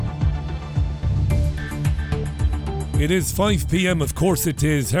It is 5 p.m, of course it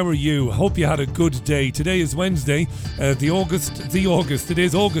is. How are you? Hope you had a good day. Today is Wednesday, it is August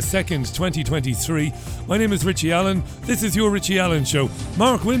 2nd, 2023. My name is Richie Allen. This is your Richie Allen Show.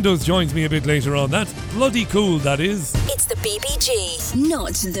 Mark Windows joins me a bit later on. That's bloody cool, that is. It's the BBG,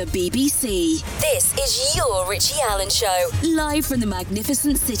 not the BBC. This is your Richie Allen Show, live from the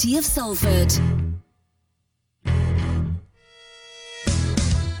magnificent city of Salford.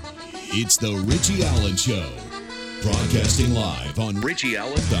 It's the Richie Allen Show. Broadcasting live on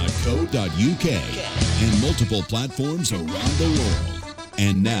richieallen.co.uk and multiple platforms around the world.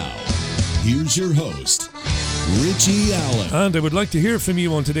 And now, here's your host, Richie Allen. And I would like to hear from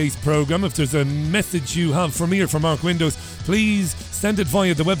you on today's programme. If there's a message you have for me or for Mark Windows, please send it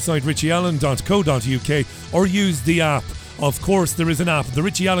via the website richieallen.co.uk or use the app. Of course, there is an app. The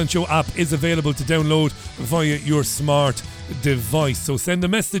Richie Allen Show app is available to download via your smart device. So send a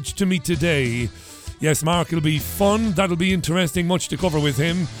message to me today. Yes, Mark, it'll be fun. That'll be interesting. Much to cover with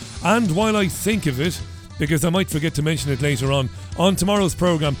him. And while I think of it, because I might forget to mention it later on tomorrow's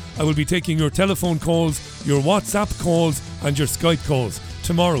programme, I will be taking your telephone calls, your WhatsApp calls and your Skype calls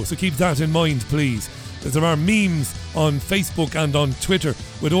tomorrow. So keep that in mind, please. There are memes on Facebook and on Twitter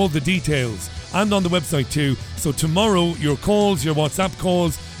with all the details, and on the website too. So tomorrow, your calls, your WhatsApp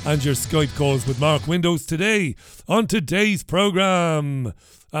calls and your Skype calls with Mark Windows today on today's programme.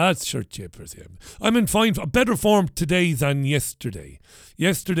 That's sure chippers. Yeah. I'm in better form today than yesterday.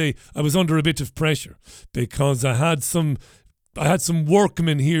 Yesterday, I was under a bit of pressure because I had some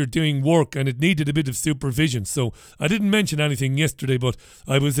workmen here doing work and it needed a bit of supervision. So I didn't mention anything yesterday, but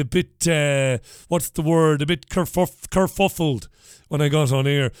I was a bit, a bit kerfuffled when I got on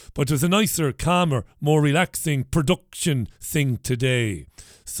air. But it was a nicer, calmer, more relaxing production thing today.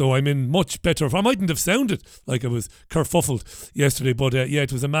 So I'm in much better. I mightn't have sounded like I was kerfuffled yesterday, but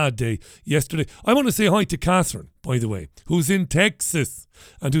it was a mad day yesterday. I want to say hi to Catherine, by the way, who's in Texas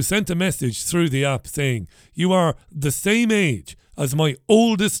and who sent a message through the app saying, "You are the same age as my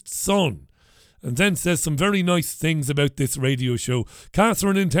oldest son," and then says some very nice things about this radio show.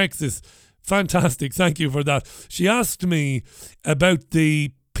 Catherine in Texas, fantastic. Thank you for that. She asked me about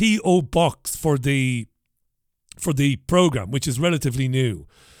the P.O. box for the programme, which is relatively new.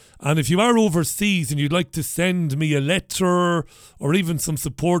 And if you are overseas and you'd like to send me a letter or even some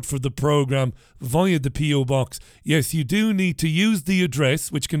support for the programme via the P.O. box, yes, you do need to use the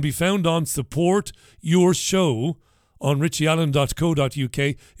address, which can be found on Support Your Show on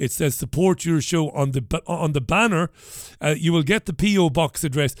richieallen.co.uk. It says Support Your Show on the banner. You will get the P.O. box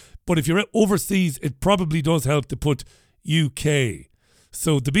address, but if you're overseas, it probably does help to put UK.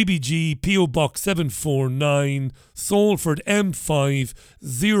 So the BBG, P.O. Box 749, Salford M5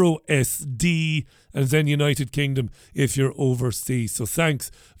 0SD, and then United Kingdom if you're overseas. So thanks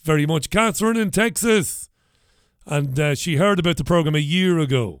very much, Catherine in Texas. And she heard about the programme a year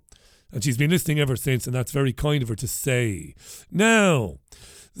ago, and she's been listening ever since, and that's very kind of her to say. Now,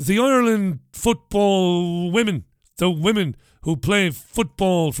 the Ireland football women, the women who play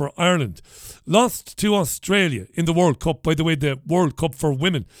football for Ireland, lost to Australia in the World Cup. By the way, the World Cup for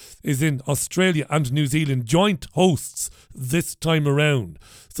women is in Australia and New Zealand, joint hosts this time around.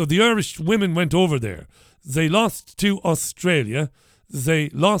 So the Irish women went over there. They lost to Australia, they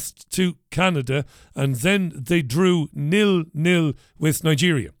lost to Canada, and then they drew 0-0 with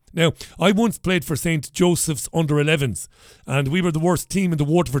Nigeria. Now, I once played for St. Joseph's under-11s, and we were the worst team in the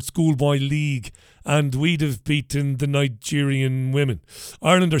Waterford Schoolboy League, and we'd have beaten the Nigerian women.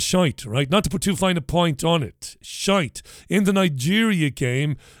 Ireland are shite, right? Not to put too fine a point on it. Shite. In the Nigeria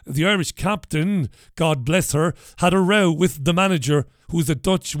game, the Irish captain, God bless her, had a row with the manager, who's a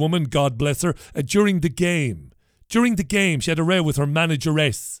Dutch woman, God bless her, during the game. During the game, she had a row with her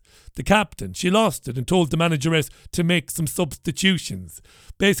manageress. The captain, she lost it and told the manageress to make some substitutions,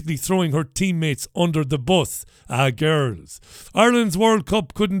 basically throwing her teammates under the bus. Girls. Ireland's World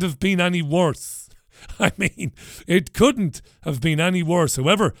Cup couldn't have been any worse. I mean, it couldn't have been any worse.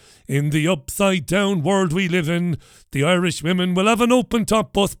 However, in the upside-down world we live in, the Irish women will have an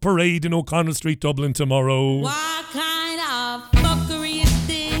open-top bus parade in O'Connell Street, Dublin tomorrow. What kind of fuckery is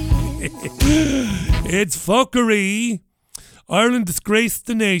this? It's fuckery. Ireland disgraced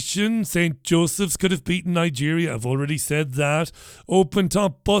the nation. St. Joseph's could have beaten Nigeria. I've already said that. Open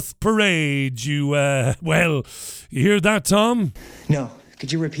top bus parade. You hear that, Tom? No.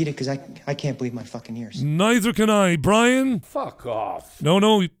 Could you repeat it? Because I can't believe my fucking ears. Neither can I. Brian? Fuck off.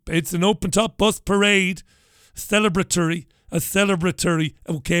 No. It's an open top bus parade. A celebratory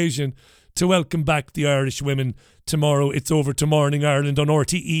occasion to welcome back the Irish women tomorrow. It's over to Morning Ireland on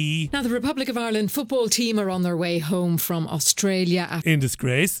RTE. Now, the Republic of Ireland football team are on their way home from Australia In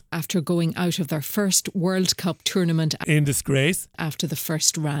disgrace. after going out of their first World Cup tournament In disgrace. after the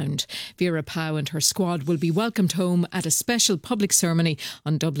first round. Vera Pauw and her squad will be welcomed home at a special public ceremony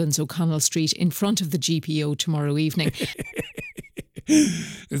on Dublin's O'Connell Street in front of the GPO tomorrow evening.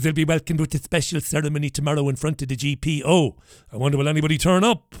 They'll be welcomed with a special ceremony tomorrow in front of the GPO. I wonder, will anybody turn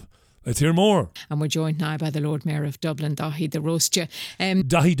up? Let's hear more. And we're joined now by the Lord Mayor of Dublin, Dahi de Rosta.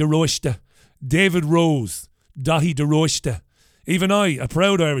 Dahi de Rosta. David Rose. Dahi de Rosta. Even I, a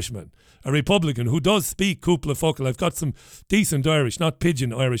proud Irishman, a Republican who does speak cúpla focal. I've got some decent Irish, not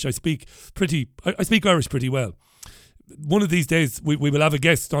pidgin Irish. I speak Irish pretty well. One of these days we will have a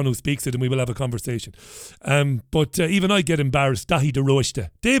guest on who speaks it and we will have a conversation. But even I get embarrassed. Dahi de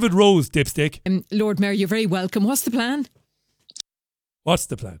Rosta. David Rose, dipstick. Lord Mayor, you're very welcome. What's the plan? What's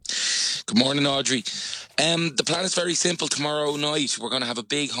the plan? Good morning, Audrey. The plan is very simple. Tomorrow night, we're going to have a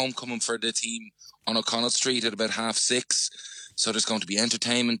big homecoming for the team on O'Connell Street at about 6:30. So there's going to be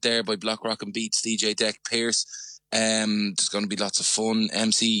entertainment there by Block Rock and Beats, DJ Deck Pierce. There's going to be lots of fun.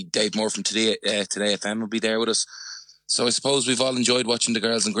 MC Dave Moore from Today FM will be there with us. So I suppose we've all enjoyed watching the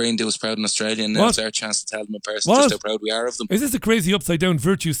girls in green do us proud in Australia, and now it's our chance to tell them in person just how proud we are of them. Is this a crazy upside-down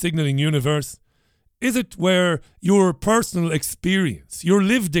virtue signalling universe? Is it where your personal experience, your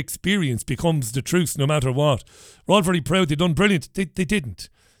lived experience becomes the truth no matter what? We're all very proud. They've done brilliant. They didn't.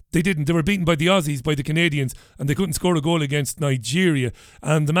 They didn't. They were beaten by the Aussies, by the Canadians, and they couldn't score a goal against Nigeria.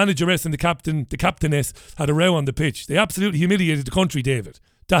 And the manageress and the captainess had a row on the pitch. They absolutely humiliated the country, David.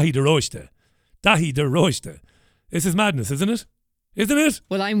 Dahi de Rosta. Dahi de Rosta. This is madness, isn't it? Isn't it?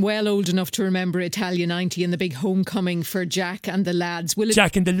 Well, I'm well old enough to remember Italia 90 and the big homecoming for Jack and the lads.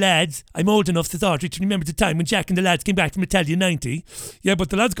 Jack and the lads? I'm old enough, says Audrey, to remember the time when Jack and the lads came back from Italia 90. Yeah, but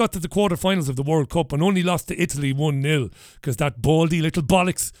the lads got to the quarterfinals of the World Cup and only lost to Italy 1-0 because that baldy little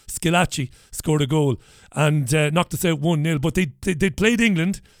bollocks, Schillaci, scored a goal and knocked us out 1-0. But they'd played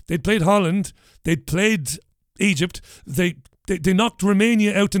England, they'd played Holland, they'd played Egypt, They knocked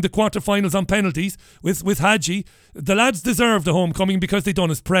Romania out in the quarterfinals on penalties with Hadji. The lads deserved a homecoming because they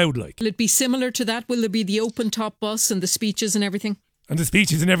done us proud, like. Will it be similar to that? Will there be the open top bus and the speeches and everything? And the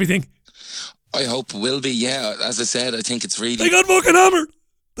speeches and everything? I hope it will be, yeah. As I said, I think it's really... They got fucking hammered!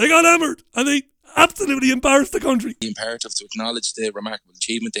 They got hammered! And they absolutely embarrassed the country. Imperative to acknowledge the remarkable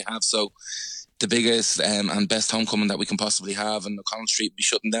achievement they have, so... the biggest and best homecoming that we can possibly have, and O'Connell Street will be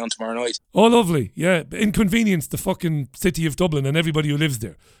shutting down tomorrow night. Oh, lovely. Yeah, inconvenience the fucking city of Dublin and everybody who lives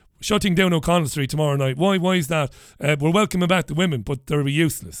there. Shutting down O'Connell Street tomorrow night. Why is that? We're welcoming back the women, but they'll be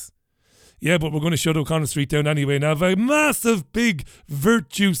useless. Yeah, but we're going to shut O'Connell Street down anyway now. A massive, big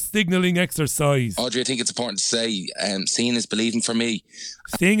virtue signalling exercise. Audrey, I think it's important to say, seeing is believing for me.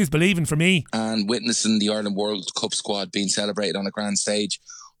 Seeing is believing for me. And witnessing the Ireland World Cup squad being celebrated on a grand stage,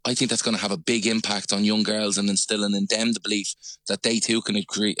 I think that's going to have a big impact on young girls and instilling in them the belief that they too can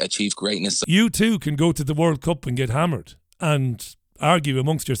achieve greatness. You too can go to the World Cup and get hammered and argue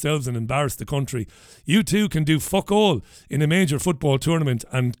amongst yourselves and embarrass the country. You too can do fuck all in a major football tournament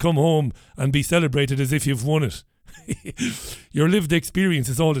and come home and be celebrated as if you've won it. Your lived experience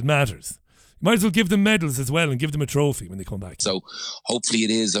is all that matters. Might as well give them medals as well and give them a trophy when they come back. So hopefully it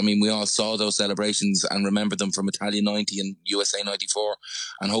is. I mean, we all saw those celebrations and remember them from Italia 90 and USA 94.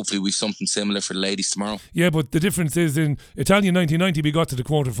 And hopefully we've something similar for the ladies tomorrow. Yeah, but the difference is in Italia 1990 we got to the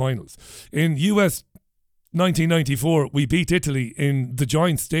quarterfinals. In US 1994 we beat Italy in the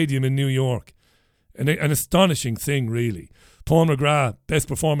Giant Stadium in New York. An astonishing thing, really. Paul McGrath, best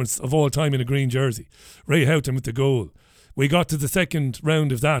performance of all time in a green jersey. Ray Houghton with the goal. We got to the second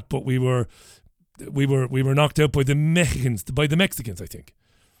round of that, but we were knocked out by the Mexicans, I think.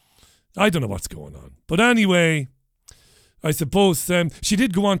 I don't know what's going on. But anyway, I suppose she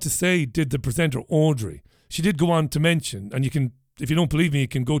did go on to say, did the presenter Audrey, she did go on to mention, and you can, if you don't believe me, you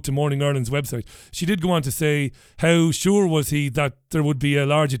can go to Morning Ireland's website. She did go on to say how sure was he that there would be a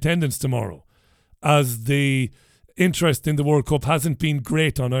large attendance tomorrow, as the interest in the World Cup hasn't been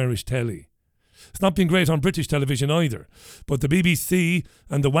great on Irish telly. It's not been great on British television either. But the BBC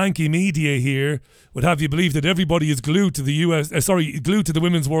and the wanky media here would have you believe that everybody is glued to glued to the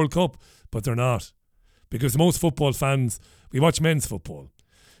Women's World Cup. But they're not. Because most football fans, we watch men's football.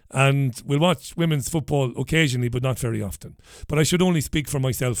 And we'll watch women's football occasionally, but not very often. But I should only speak for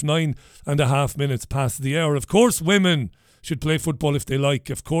myself. 9.5 minutes past the hour. Of course women should play football if they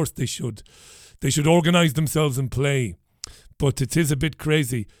like. Of course they should. They should organise themselves and play. But it is a bit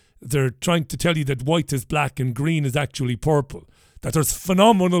crazy. They're trying to tell you that white is black and green is actually purple. That there's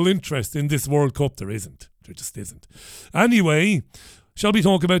phenomenal interest in this World Cup. There isn't. There just isn't. Anyway, shall we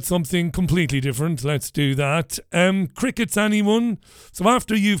talk about something completely different? Let's do that. Crickets, anyone? So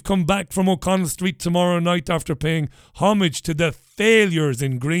after you've come back from O'Connell Street tomorrow night after paying homage to the failures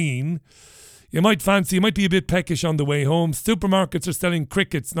in green, you might be a bit peckish on the way home. Supermarkets are selling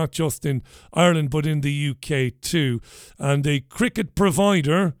crickets, not just in Ireland, but in the UK too. And a cricket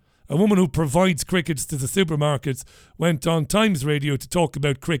provider, a woman who provides crickets to the supermarkets, went on Times Radio to talk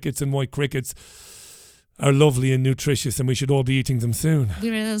about crickets and why crickets are lovely and nutritious and we should all be eating them soon.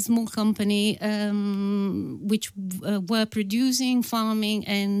 We're a small company which were producing, farming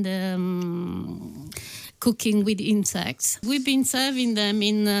and cooking with insects. We've been serving them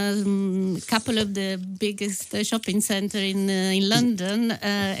in a couple of the biggest shopping centres in London.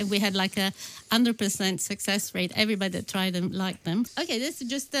 We had like a 100% success rate. Everybody that tried them liked them. Okay, this is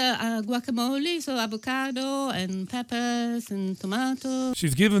just guacamole, so avocado and peppers and tomatoes.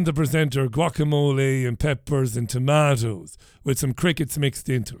 She's given the presenter guacamole and peppers and tomatoes with some crickets mixed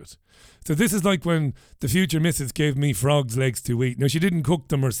into it. So this is like when the future missus gave me frogs' legs to eat. Now, she didn't cook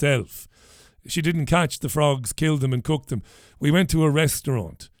them herself. She didn't catch the frogs, kill them and cook them. We went to a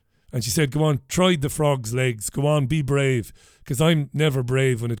restaurant and she said, go on, try the frog's legs. Go on, be brave. Because I'm never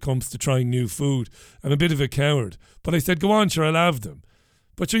brave when it comes to trying new food. I'm a bit of a coward. But I said, go on, sure, I'll have them.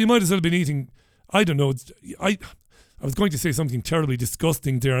 But sure, you might as well have been eating, I don't know, I was going to say something terribly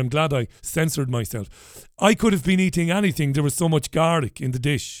disgusting there. I'm glad I censored myself. I could have been eating anything. There was so much garlic in the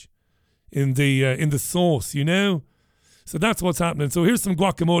dish, in the sauce, you know? So that's what's happening. So here's some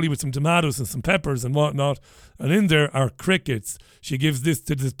guacamole with some tomatoes and some peppers and whatnot. And in there are crickets. She gives this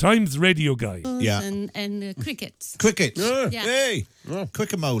to the Times Radio guy. Yeah. And crickets. Crickets. Yeah. Hey. Yeah.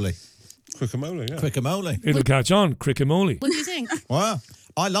 Quickamole. Quickamole, yeah. Quickamole. It'll catch on. Quickamole. What do you think? Wow.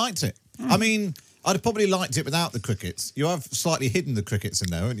 I liked it. I mean, I'd have probably liked it without the crickets. You have slightly hidden the crickets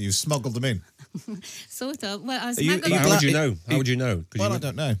in there, and you've smuggled them in. Sort of. Well, I you smuggled How would you know? How would you know? Well, I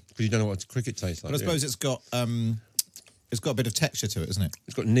don't know. Because you don't know what cricket tastes like. But I suppose it's got a bit of texture to it, isn't it?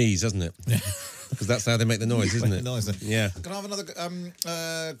 It's got knees, hasn't it? Yeah. Because that's how they make the noise, isn't it? Yeah. Can I have another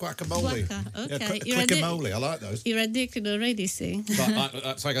guacamole? Okay. Yeah, quickamole. I like those. You're addicted already, see.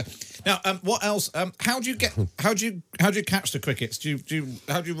 That's okay. Now, what else? How do you catch the crickets?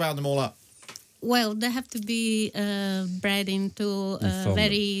 How do you round them all up? Well, they have to be bred into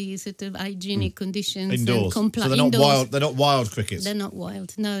very sort of hygienic conditions. Indoors. And so they're not indoors. wild. They're not wild crickets. They're not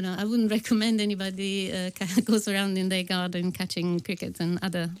wild. No. I wouldn't recommend anybody goes around in their garden catching crickets and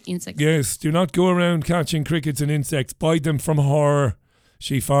other insects. Yes, do not go around catching crickets and insects. Buy them from her.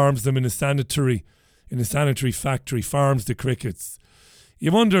 She farms them in a sanitary factory, farms the crickets.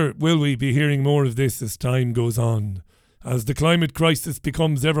 You wonder, will we be hearing more of this as time goes on? As the climate crisis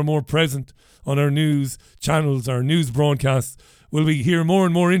becomes ever more present on our news channels, our news broadcasts, will we hear more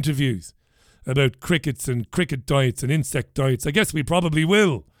and more interviews about crickets and cricket diets and insect diets? I guess we probably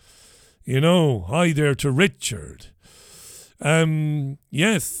will. You know, hi there to Richard.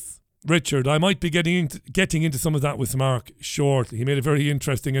 Yes, Richard, I might be getting into some of that with Mark shortly. He made a very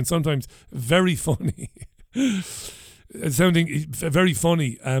interesting and sometimes very funny, sounding very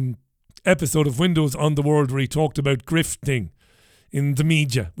funny episode of Windows on the World where he talked about grifting in the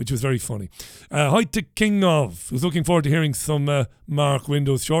media, which was very funny. Hi to King of, who's looking forward to hearing some Mark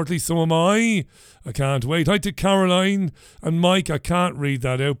Windows shortly. So am I. I can't wait. Hi to Caroline and Mike. I can't read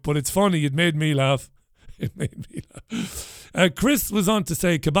that out, but it's funny. It made me laugh. Chris was on to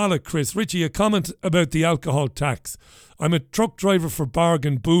say, Kabbalah Chris, Richie, a comment about the alcohol tax. I'm a truck driver for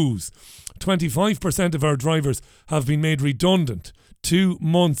Bargain Booze. 25% of our drivers have been made redundant 2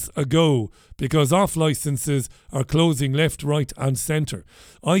 months ago because off licences are closing left, right and centre.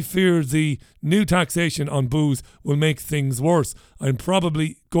 I fear the new taxation on booze will make things worse. I'm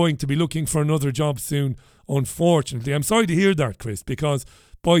probably going to be looking for another job soon, unfortunately. I'm sorry to hear that, Chris, because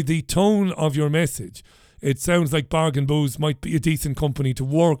by the tone of your message, it sounds like Bargain Booze might be a decent company to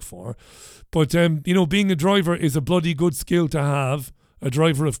work for. But, being a driver is a bloody good skill to have. A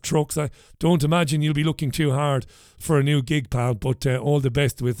driver of trucks. I don't imagine you'll be looking too hard for a new gig, pal, but all the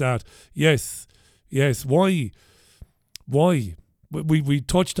best with that. Yes. Why? We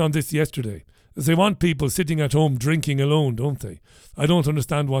touched on this yesterday. They want people sitting at home drinking alone, don't they? I don't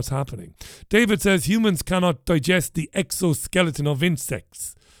understand what's happening. David says humans cannot digest the exoskeleton of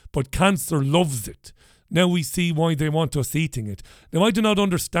insects, but cancer loves it. Now we see why they want us eating it. Now I do not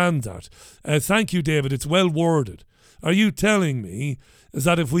understand that. Thank you, David. It's well worded. Are you telling me is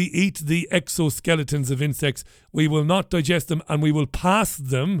that if we eat the exoskeletons of insects, we will not digest them and we will pass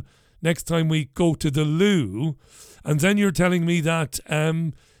them next time we go to the loo? And then you're telling me that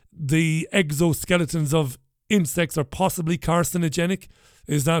the exoskeletons of insects are possibly carcinogenic?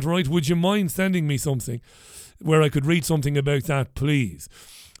 Is that right? Would you mind sending me something where I could read something about that, please?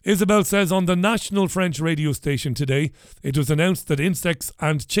 Isabel says, on the national French radio station today, it was announced that insects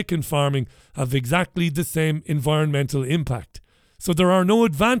and chicken farming have exactly the same environmental impact. So there are no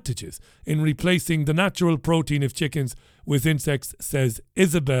advantages in replacing the natural protein of chickens with insects, says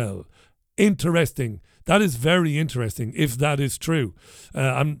Isabel. Interesting. That is very interesting, if that is true.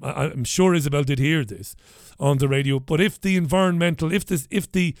 I'm sure Isabel did hear this on the radio. But if the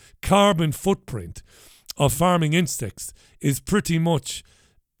if the carbon footprint of farming insects is pretty much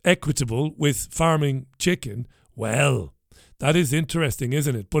equitable with farming chicken, well, that is interesting,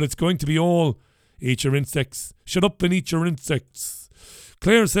 isn't it? But it's going to be all eat your insects. Shut up and eat your insects.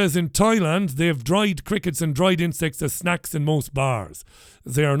 Claire says in Thailand they have dried crickets and dried insects as snacks in most bars.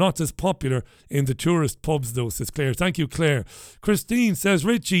 They are not as popular in the tourist pubs though, says Claire. Thank you, Claire. Christine says,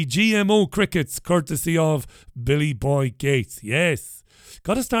 Richie, GMO crickets, courtesy of Billy Boy Gates. Yes.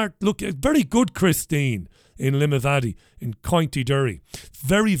 Got to start looking. Very good, Christine, in Limavady, in County Derry.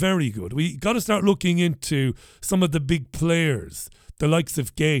 Very, very good. We got to start looking into some of the big players, the likes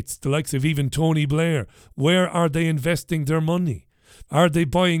of Gates, the likes of even Tony Blair. Where are they investing their money? Are they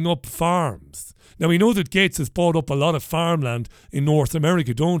buying up farms? Now, we know that Gates has bought up a lot of farmland in North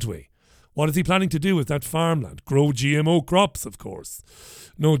America, don't we? What is he planning to do with that farmland? Grow GMO crops, of course.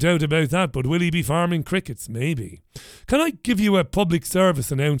 No doubt about that, but will he be farming crickets? Maybe. Can I give you a public service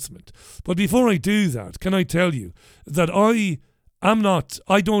announcement? But before I do that, can I tell you that I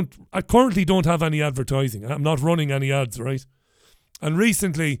currently don't have any advertising. I'm not running any ads, right? And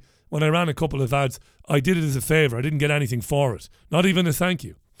recently, when I ran a couple of ads, I did it as a favour. I didn't get anything for it. Not even a thank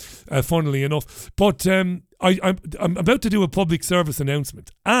you, funnily enough. But I'm about to do a public service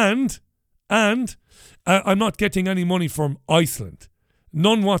announcement. And I'm not getting any money from Iceland.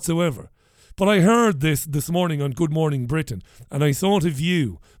 None whatsoever. But I heard this morning on Good Morning Britain, and I thought of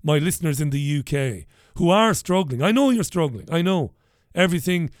you, my listeners in the UK, who are struggling. I know you're struggling. I know.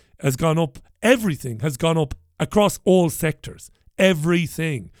 Everything has gone up. Everything has gone up across all sectors.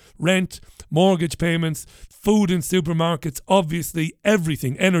 Everything. Rent, mortgage payments, food in supermarkets, obviously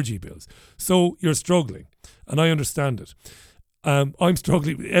everything, energy bills. So you're struggling, and I understand it. I'm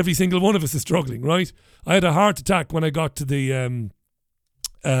struggling. Every single one of us is struggling, right? I had a heart attack when I got to the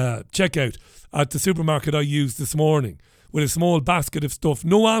checkout at the supermarket I used this morning with a small basket of stuff,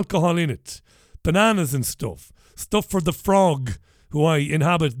 no alcohol in it, bananas and stuff for the frog who I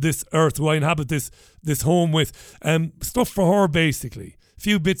inhabit this earth, who I inhabit this home with, stuff for her basically,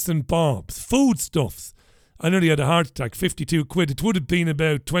 few bits and bobs, foodstuffs. I nearly had a heart attack, 52 quid. It would have been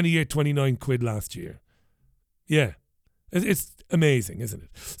about 28, 29 quid last year. Yeah, it's amazing, isn't it?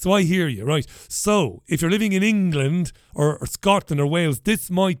 So I hear you, right? So if you're living in England or Scotland or Wales, this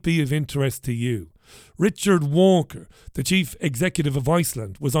might be of interest to you. Richard Walker, the chief executive of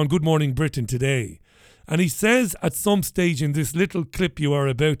Iceland, was on Good Morning Britain today. And he says at some stage in this little clip you are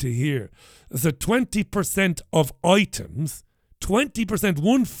about to hear, that 20% of items, 20%,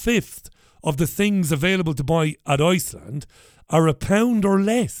 1/5 of the things available to buy at Iceland are £1 or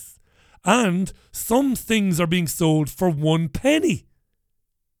less. And some things are being sold for 1 penny.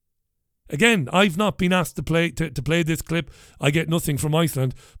 Again, I've not been asked to play this clip. I get nothing from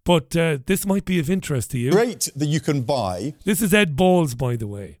Iceland, but this might be of interest to you. Great that you can buy. This is Ed Balls, by the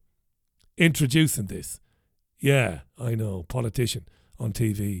way, introducing this. Yeah, I know, politician on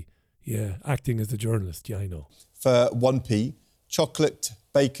TV. Yeah, acting as a journalist. Yeah, I know. For 1p, chocolate,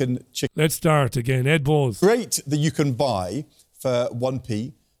 bacon, chicken. Let's start again. Ed Balls. Great that you can buy for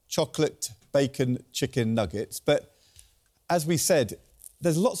 1p, chocolate, bacon, chicken nuggets. But as we said,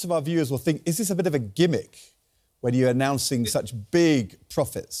 there's lots of our viewers will think, is this a bit of a gimmick when you're announcing such big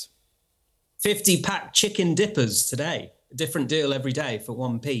profits? 50-pack chicken dippers today. A different deal every day for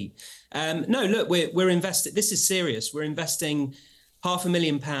 1p. No, look, we're investing. This is serious. We're investing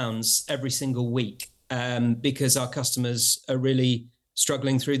 £500,000 every single week because our customers are really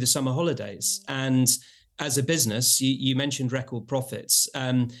struggling through the summer holidays. And as a business, you mentioned record profits.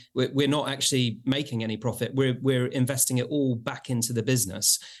 We're not actually making any profit. We're investing it all back into the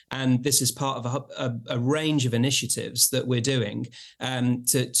business. And this is part of a range of initiatives that we're doing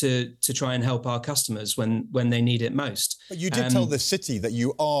to try and help our customers when they need it most. But you did tell the city that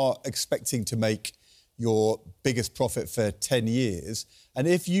you are expecting to make your biggest profit for 10 years. And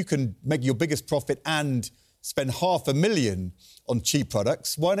if you can make your biggest profit and spend £500,000 on cheap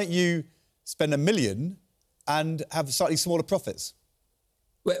products, why don't you spend £1 million and have slightly smaller profits?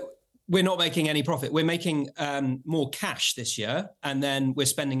 Well, We're not making any profit. We're making more cash this year, and then we're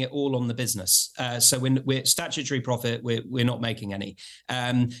spending it all on the business. So we're statutory profit, we're not making any.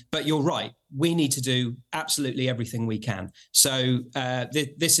 But you're right. We need to do absolutely everything we can. So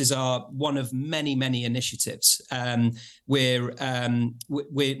this is one of many initiatives. We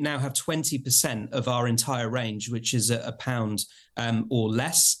now have 20% of our entire range, which is a pound or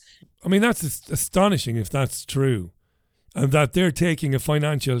less. I mean, that's astonishing if that's true. And that they're taking a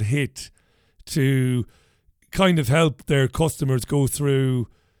financial hit to kind of help their customers go through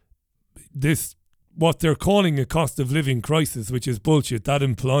this, what they're calling a cost of living crisis, which is bullshit. That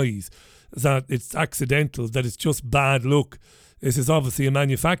implies that it's accidental, that it's just bad luck. This is obviously a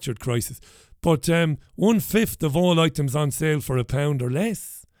manufactured crisis. But 1/5 of all items on sale for £1 or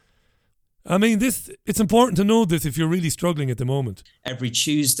less. I mean, it's important to know this if you're really struggling at the moment. Every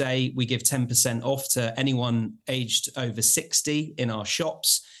Tuesday, we give 10% off to anyone aged over 60 in our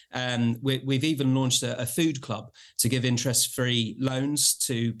shops. We've even launched a food club to give interest-free loans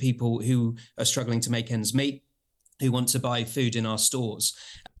to people who are struggling to make ends meet, who want to buy food in our stores.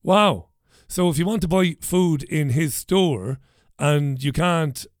 Wow. So if you want to buy food in his store and you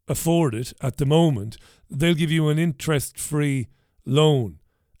can't afford it at the moment, they'll give you an interest-free loan.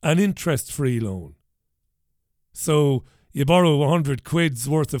 An interest-free loan. So you borrow 100 quid's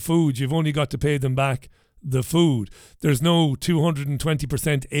worth of food, you've only got to pay them back the food. There's no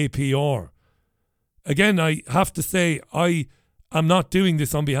 220% APR. Again, I have to say, I am not doing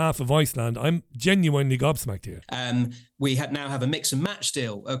this on behalf of Iceland. I'm genuinely gobsmacked here. We now have a mix and match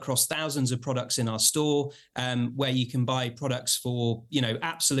deal across thousands of products in our store, where you can buy products for,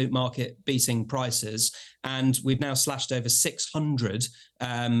 absolute market-beating prices. And we've now slashed over 600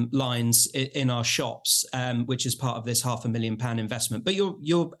 lines in our shops, which is part of this £500,000 investment. But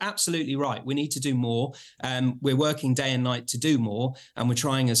you're absolutely right. We need to do more. We're working day and night to do more, and we're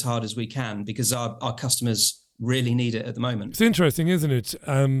trying as hard as we can because our customers really need it at the moment. It's interesting, isn't it?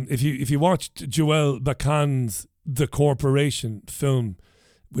 If you watched Joel Bacan's The Corporation film,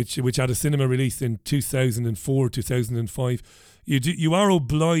 which had a cinema release in 2004, 2005, you are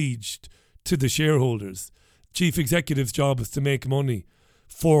obliged to the shareholders. Chief executive's job is to make money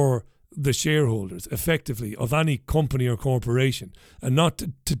for the shareholders, effectively, of any company or corporation, and not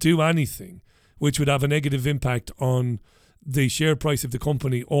to do anything which would have a negative impact on the share price of the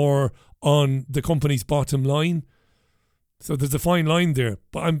company or on the company's bottom line. So there's a fine line there,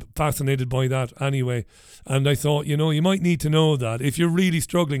 but I'm fascinated by that anyway. And I thought, you might need to know that if you're really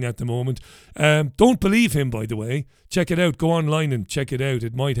struggling at the moment. Don't believe him, by the way. Check it out. Go online and check it out.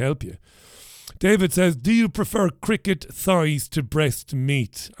 It might help you. David says, do you prefer cricket thighs to breast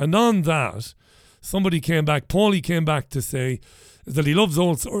meat? And on that, Paulie came back to say that he loves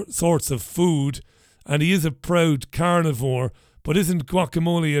all sorts of food and he is a proud carnivore, but isn't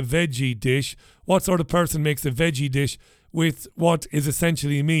guacamole a veggie dish? What sort of person makes a veggie dish with what is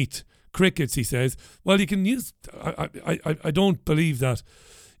essentially meat? Crickets, he says. Well, you can use... I don't believe that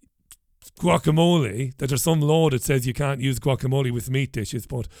guacamole, that there's some law that says you can't use guacamole with meat dishes,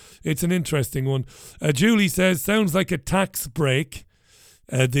 but it's an interesting one. Julie says, sounds like a tax break.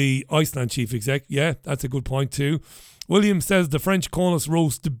 The Iceland chief exec. Yeah, that's a good point too. William says the French call us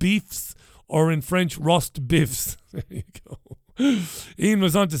roast beefs, or in French, roast biffs. There you go. Ian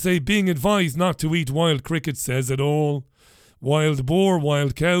was on to say, being advised not to eat wild crickets says it all. Wild boar,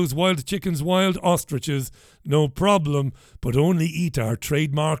 wild cows, wild chickens, wild ostriches, no problem, but only eat our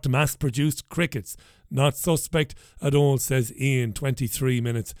trademarked mass-produced crickets. Not suspect at all, says Ian, 23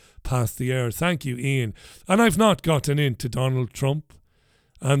 minutes past the hour. Thank you, Ian. And I've not gotten into Donald Trump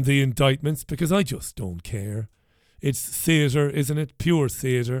and the indictments because I just don't care. It's theatre, isn't it? Pure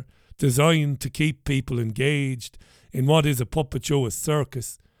theatre, designed to keep people engaged in what is a puppet show, a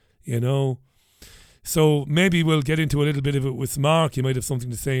circus, So maybe we'll get into a little bit of it with Mark. He might have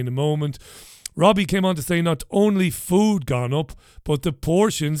something to say in a moment. Robbie came on to say not only food gone up, but the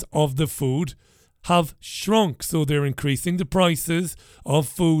portions of the food have shrunk. So they're increasing the prices of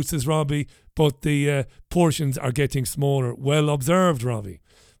food, says Robbie, but the portions are getting smaller. Well observed, Robbie.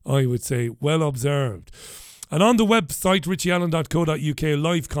 I would say well observed. And on the website, richieallen.co.uk,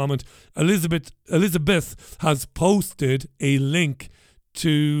 live comment, Elizabeth has posted a link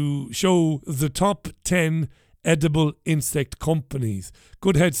to show the top 10 edible insect companies.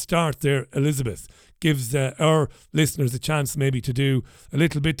 Good head start there, Elizabeth. gives our listeners a chance maybe to do a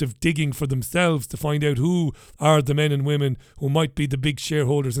little bit of digging for themselves to find out who are the men and women who might be the big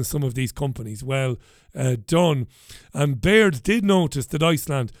shareholders in some of these companies. Well done. And Baird did notice that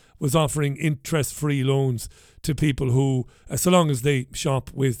Iceland was offering interest-free loans to people who, so long as they shop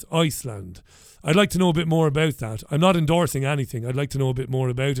with Iceland. I'd like to know a bit more about that. I'm not endorsing anything. I'd like to know a bit more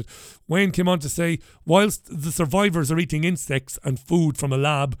about it. Wayne came on to say, whilst the survivors are eating insects and food from a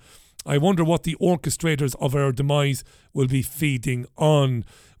lab, I wonder what the orchestrators of our demise will be feeding on.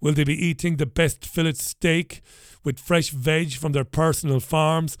 Will they be eating the best fillet steak with fresh veg from their personal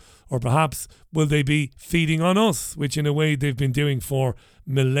farms? Or perhaps will they be feeding on us, which in a way they've been doing for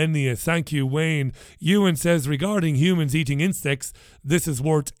millennia? Thank you, Wayne. Ewan says, regarding humans eating insects, this is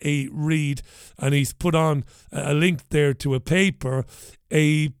worth a read. And he's put on a link there to a paper,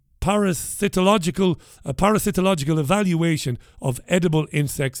 a parasitological evaluation of edible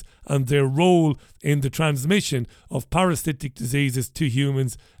insects and their role in the transmission of parasitic diseases to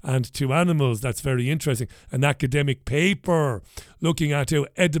humans and to animals. That's very interesting. An academic paper looking at how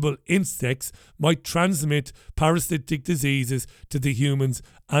edible insects might transmit parasitic diseases to the humans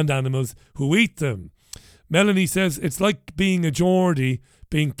and animals who eat them. Melanie says, it's like being a Geordie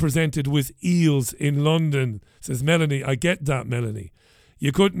being presented with eels in London. Says Melanie, I get that, Melanie.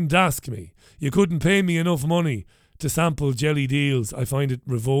 You couldn't ask me. You couldn't pay me enough money to sample jellied eels. I find it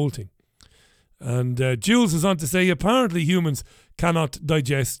revolting. And Jules is on to say, apparently humans cannot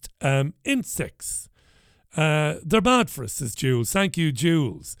digest insects. They're bad for us, says Jules. Thank you,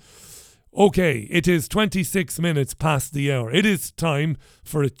 Jules. Okay, it is 26 minutes past the hour. It is time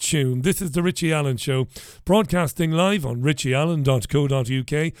for a tune. This is the Richie Allen Show, broadcasting live on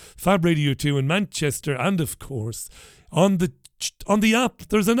richieallen.co.uk, Fab Radio 2 in Manchester, and of course, on the app.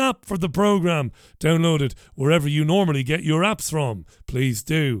 There's an app for the programme. Download it wherever you normally get your apps from. Please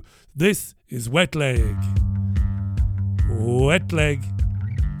do. This is Wet Leg. Wet Leg.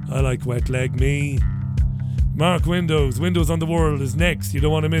 I like Wet Leg, me. Mark Windows. Windows on the World is next. You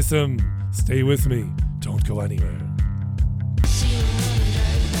don't want to miss him. Stay with me. Don't go anywhere.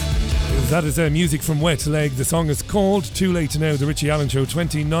 That is music from Wet Leg. The song is called Too Late Now. The Richie Allen Show.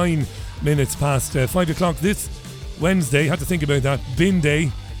 29 minutes past 5 o'clock this Wednesday. Had to think about that. Bin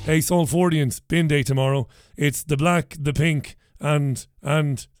day. Hey, Salfordians, bin day tomorrow. It's the black, the pink, and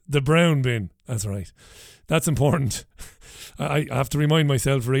the brown bin. That's right. That's important. I have to remind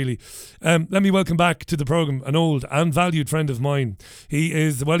myself, really. Let me welcome back to the programme an old and valued friend of mine. He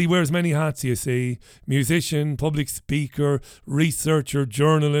wears many hats, you see. Musician, public speaker, researcher,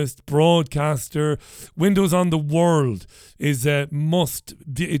 journalist, broadcaster. Windows on the World is a must.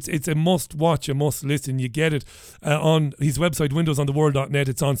 It's a must watch, a must listen. You get it on his website, windowsontheworld.net.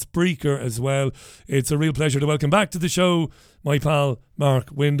 It's on Spreaker as well. It's a real pleasure to welcome back to the show my pal Mark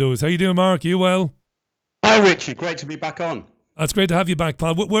Windows. How you doing, Mark? You well? Hi, Richie. Great to be back on. That's great to have you back,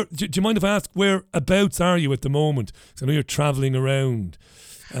 pal. Do you mind if I ask, whereabouts are you at the moment? Because I know you're travelling around.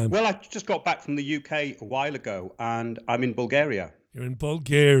 Well, I just got back from the UK a while ago, and I'm in Bulgaria. You're in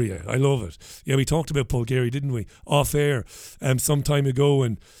Bulgaria. I love it. Yeah, we talked about Bulgaria, didn't we? Off air some time ago,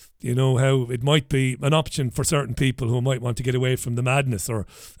 and you know how it might be an option for certain people who might want to get away from the madness, or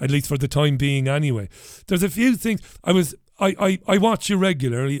at least for the time being anyway. There's a few things. I watch you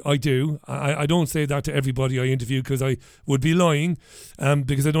regularly. I do. I don't say that to everybody I interview because I would be lying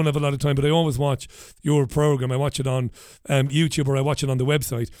because I don't have a lot of time, but I always watch your programme. I watch it on YouTube or I watch it on the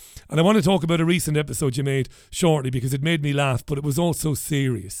website. And I want to talk about a recent episode you made shortly because it made me laugh, but it was also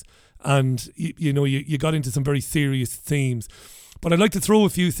serious. And, you got into some very serious themes. But I'd like to throw a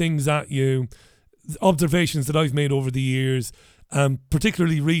few things at you, observations that I've made over the years,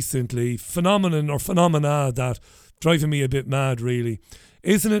 particularly recently, phenomena that driving me a bit mad, really.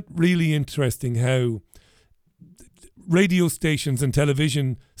 Isn't it really interesting how radio stations and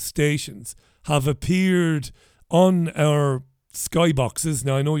television stations have appeared on our skyboxes?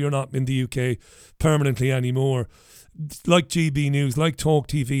 Now, I know you're not in the UK permanently anymore, like GB News, like Talk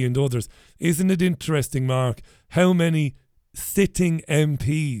TV and others. Isn't it interesting, Mark, how many sitting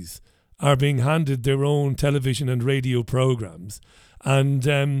MPs are being handed their own television and radio programmes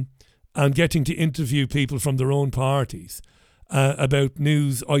and getting to interview people from their own parties about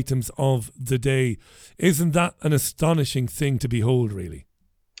news items of the day? Isn't that an astonishing thing to behold, really?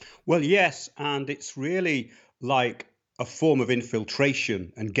 Well, yes, and it's really like a form of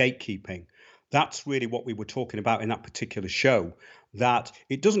infiltration and gatekeeping. That's really what we were talking about in that particular show, that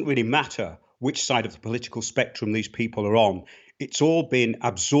it doesn't really matter which side of the political spectrum these people are on. It's all been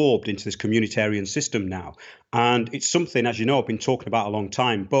absorbed into this communitarian system now. And it's something, as you know, I've been talking about a long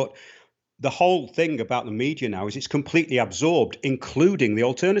time, but the whole thing about the media now is it's completely absorbed, including the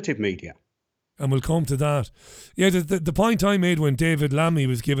alternative media. and we'll come to that. Yeah, the point I made when David Lammy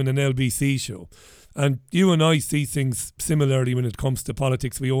was given an LBC show, and you and I see things similarly when it comes to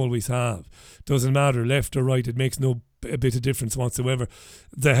politics, we always have. Doesn't matter, left or right, it makes no a bit of difference whatsoever.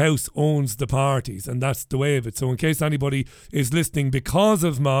 The House owns the parties, and that's the way of it. So in case anybody is listening because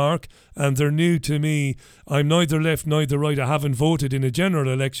of Mark and they're new to me, I'm neither left, neither right. I haven't voted in a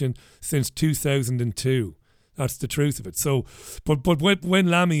general election since 2002. That's the truth of it. So, but when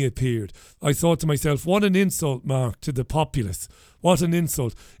Lammy appeared, I thought to myself, what an insult, Mark, to the populace. What an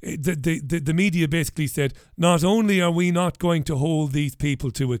insult. The media basically said, not only are we not going to hold these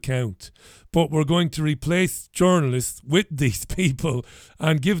people to account, but we're going to replace journalists with these people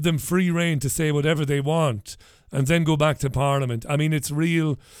and give them free rein to say whatever they want and then go back to Parliament. I mean, it's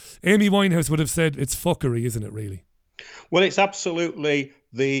real. Amy Winehouse would have said it's fuckery, isn't it, really? Well, it's absolutely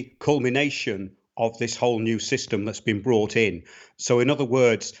the culmination of this whole new system that's been brought in. So in other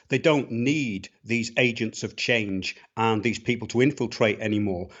words, they don't need these agents of change and these people to infiltrate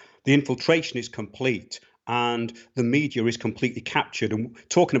anymore. The infiltration is complete and the media is completely captured. And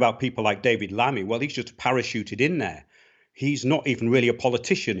talking about people like David Lammy, well, he's just parachuted in there. He's not even really a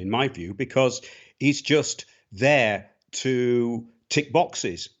politician, in my view, because he's just there to tick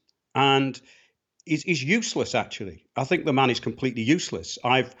boxes. And he's useless, actually. I think the man is completely useless.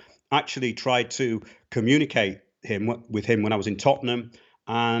 I've actually tried to communicate with him when I was in Tottenham.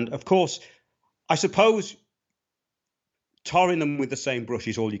 And of course, I suppose tarring them with the same brush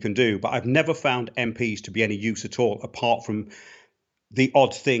is all you can do. But I've never found MPs to be any use at all, apart from the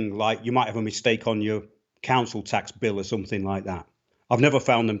odd thing like you might have a mistake on your council tax bill or something like that. I've never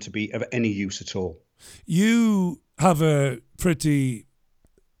found them to be of any use at all. You have an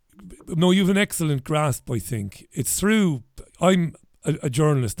excellent grasp, I think. It's through, I'm a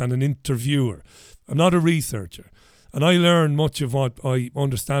journalist and an interviewer. I'm not a researcher. And I learn much of what I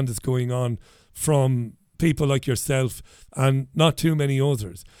understand is going on from people like yourself and not too many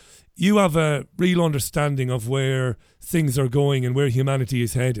others. You have a real understanding of where things are going and where humanity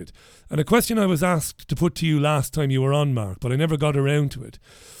is headed. And a question I was asked to put to you last time you were on, Mark, but I never got around to it.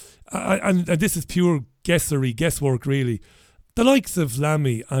 And this is pure guesswork, really. The likes of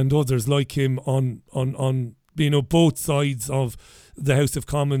Lammy and others like him on both sides of the House of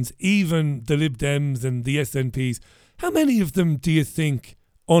Commons, even the Lib Dems and the SNPs, how many of them do you think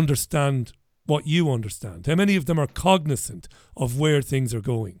understand what you understand? How many of them are cognizant of where things are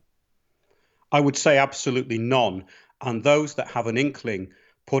going? I would say absolutely none. And those that have an inkling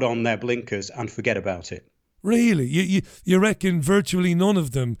put on their blinkers and forget about it. Really? You reckon virtually none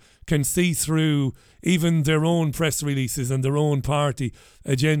of them can see through even their own press releases and their own party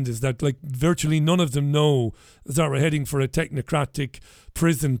agendas, that like virtually none of them know that we're heading for a technocratic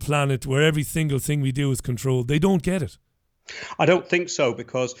prison planet where every single thing we do is controlled? They don't get it. I don't think so,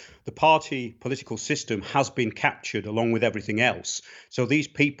 because the party political system has been captured along with everything else. So these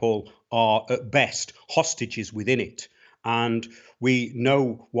people are at best hostages within it. And we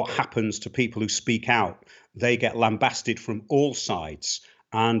know what happens to people who speak out. They get lambasted from all sides.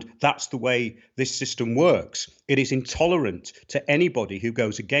 And that's the way this system works. It is intolerant to anybody who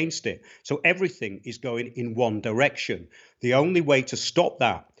goes against it. So everything is going in one direction. The only way to stop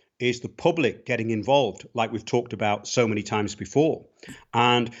that is the public getting involved, like we've talked about so many times before.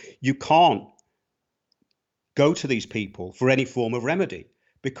 And you can't go to these people for any form of remedy,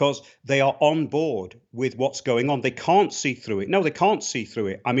 because they are on board with what's going on. They can't see through it. No, they can't see through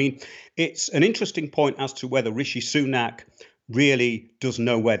it. I mean, it's an interesting point as to whether Rishi Sunak really does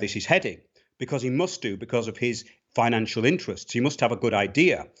know where this is heading, because he must do, because of his financial interests. He must have a good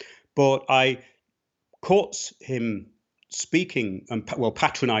idea. But I caught him speaking and, well,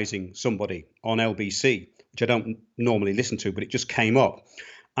 patronising somebody on LBC, which I don't normally listen to, but it just came up.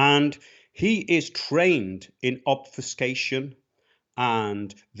 And he is trained in obfuscation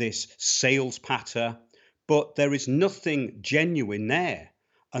and this sales patter, but there is nothing genuine there.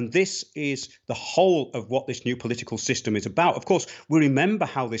 And this is the whole of what this new political system is about. Of course, we remember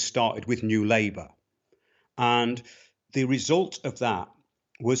how this started with New Labour. And the result of that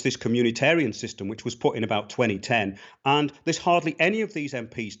was this communitarian system, which was put in about 2010. And there's hardly any of these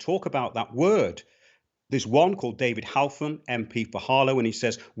MPs talk about that word. There's one called David Halfon, MP for Harlow, and he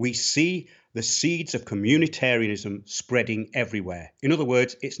says, we see the seeds of communitarianism spreading everywhere. In other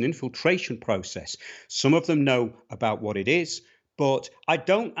words, it's an infiltration process. Some of them know about what it is, but I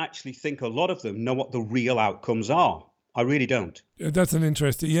don't actually think a lot of them know what the real outcomes are. I really don't. That's an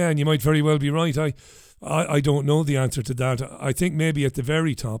interesting, and you might very well be right. I don't know the answer to that. I think maybe at the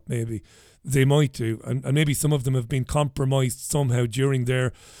very top, maybe they might do, and maybe some of them have been compromised somehow during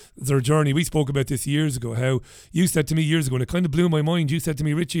their journey. We spoke about this years ago, how you said to me years ago, and it kind of blew my mind. You said to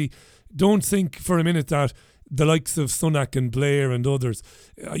me, Richie, don't think for a minute that the likes of Sunak and Blair and others,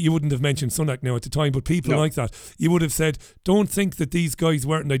 you wouldn't have mentioned Sunak now at the time, but people like that, you would have said, don't think that these guys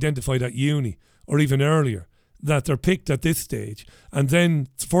weren't identified at uni or even earlier, that they're picked at this stage, and then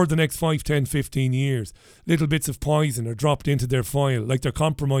for the next 5, 10, 15 years, little bits of poison are dropped into their file, like they're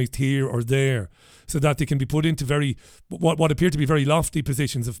compromised here or there, so that they can be put into what appear to be very lofty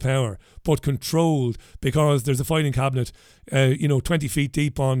positions of power, but controlled because there's a filing cabinet, 20 feet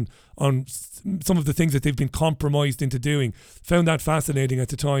deep on some of the things that they've been compromised into doing. Found that fascinating at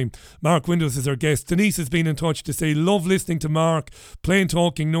the time. Mark Windows is our guest. Denise has been in touch to say, love listening to Mark, plain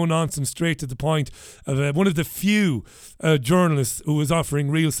talking, no nonsense, straight to the point. One of the few journalists who is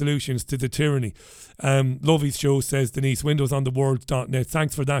offering real solutions to the tyranny. Love his show, says Denise. Windowsontheworld.net.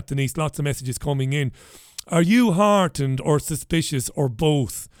 Thanks for that, Denise. Lots of messages coming in. Are you heartened or suspicious or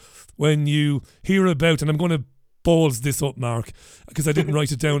both when you hear about, and I'm going to balls this up, Mark, because I didn't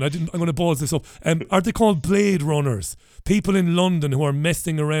write it down. I'm going to balls this up. Are they called Blade Runners? People in London who are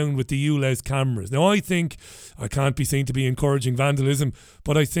messing around with the ULEZ cameras. Now, I think I can't be seen to be encouraging vandalism,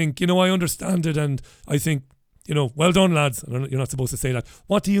 but I think, I understand it, and I think, well done, lads. You're not supposed to say that.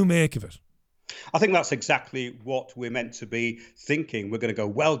 What do you make of it? I think that's exactly what we're meant to be thinking. We're going to go,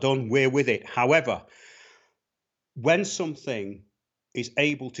 well done, we're with it. However, when something is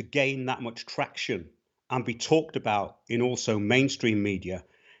able to gain that much traction and be talked about in also mainstream media,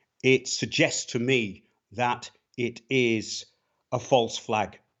 it suggests to me that it is a false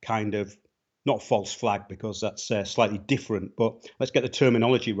flag kind of, not false flag because that's slightly different, but let's get the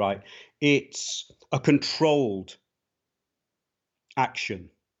terminology right. It's a controlled action.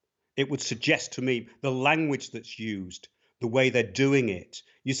 It would suggest to me the language that's used, the way they're doing it.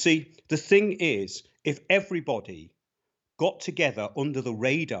 You see, the thing is, if everybody got together under the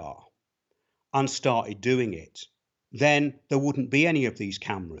radar and started doing it, then there wouldn't be any of these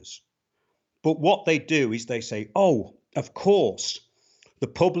cameras. But what they do is they say, oh, of course, the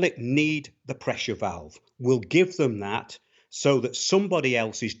public need the pressure valve. We'll give them that so that somebody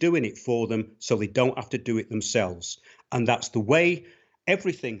else is doing it for them so they don't have to do it themselves. And that's the way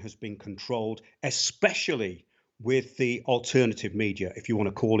everything has been controlled, especially with the alternative media, if you want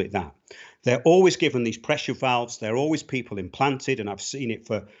to call it that. They're always given these pressure valves. They're always people implanted, and I've seen it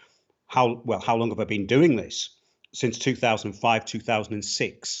for how long have I been doing this? Since 2005,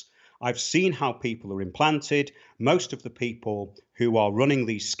 2006. I've seen how people are implanted. Most of the people who are running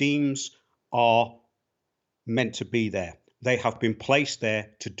these schemes are meant to be there. They have been placed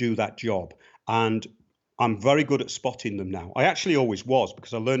there to do that job. And I'm very good at spotting them now. I actually always was,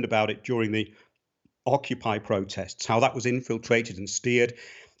 because I learned about it during the Occupy protests, how that was infiltrated and steered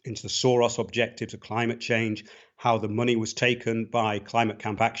into the Soros objectives of climate change, how the money was taken by Climate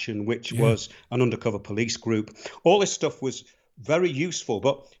Camp Action, which was an undercover police group. All this stuff was very useful,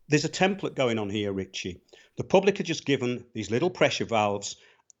 but there's a template going on here, Richie. The public are just given these little pressure valves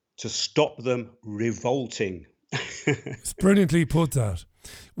to stop them revolting. It's brilliantly put, that.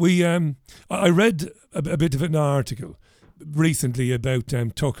 I read a bit of an article recently about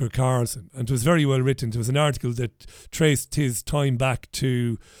Tucker Carlson, and it was very well written. It was an article that traced his time back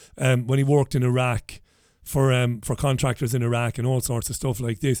to when he worked in Iraq for contractors in Iraq and all sorts of stuff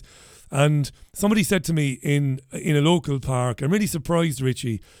like this. And somebody said to me in a local park, I'm really surprised,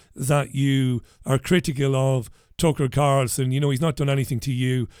 Richie, that you are critical of Tucker Carlson. He's not done anything to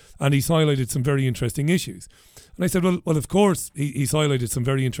you, and he's highlighted some very interesting issues. And I said, well, of course he's highlighted some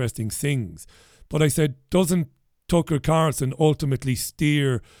very interesting things. But I said, doesn't Tucker Carlson ultimately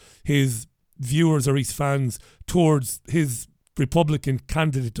steer his viewers or his fans towards his Republican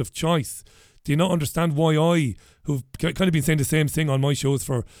candidate of choice? Do you not understand why who've kind of been saying the same thing on my shows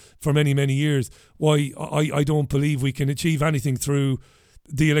for many, many years, why I don't believe we can achieve anything through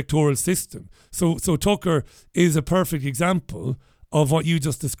the electoral system? So Tucker is a perfect example of what you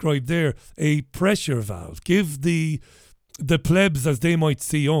just described there, a pressure valve. Give the plebs, as they might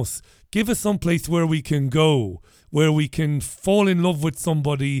see us, give us some place where we can go, where we can fall in love with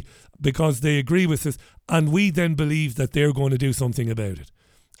somebody because they agree with us, and we then believe that they're going to do something about it.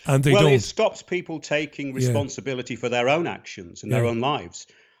 And they don't. It stops people taking responsibility for their own actions and their own lives.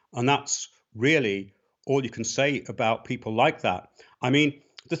 And that's really all you can say about people like that. I mean,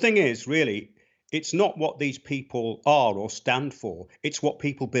 the thing is, really, it's not what these people are or stand for. It's what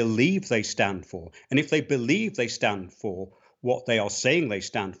people believe they stand for. And if they believe they stand for what they are saying they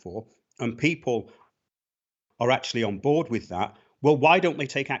stand for, and people are actually on board with that, well, why don't they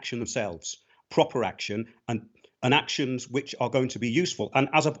take action themselves? Proper action and actions which are going to be useful. And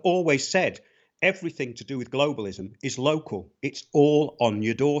as I've always said, everything to do with globalism is local. It's all on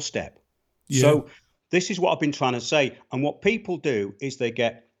your doorstep. Yeah. So this is what I've been trying to say. And what people do is they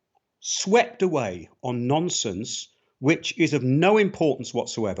get swept away on nonsense, which is of no importance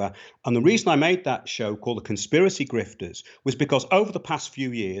whatsoever. And the reason I made that show called The Conspiracy Grifters was because over the past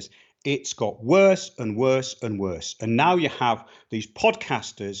few years, it's got worse and worse and worse. And now you have these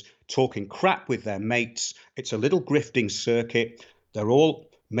podcasters talking crap with their mates. It's a little grifting circuit. They're all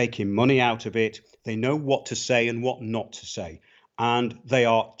making money out of it. They know what to say and what not to say. And they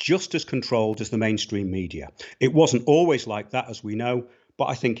are just as controlled as the mainstream media. It wasn't always like that, as we know, but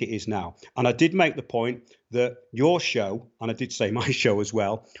I think it is now. And I did make the point that your show, and I did say my show as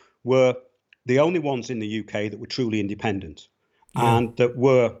well, were the only ones in the UK that were truly independent and that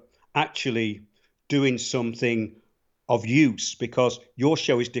were actually doing something of use, because your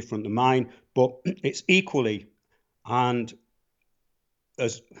show is different than mine, but it's equally and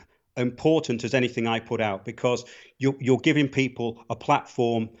as important as anything I put out, because you're giving people a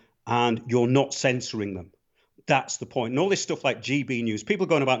platform and you're not censoring them. That's the point. And all this stuff like GB News, people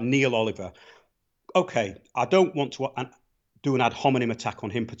going about Neil Oliver. Okay, I don't want to do an ad hominem attack on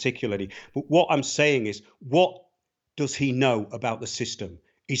him particularly, but what I'm saying is, what does he know about the system?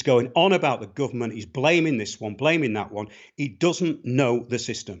 He's going on about the government. He's blaming this one, blaming that one. He doesn't know the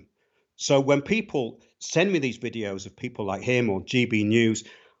system. So when people send me these videos of people like him or GB News,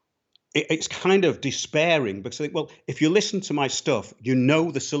 it's kind of despairing, because I think, well, if you listen to my stuff, you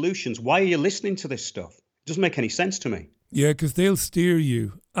know the solutions. Why are you listening to this stuff? It doesn't make any sense to me. Yeah, because they'll steer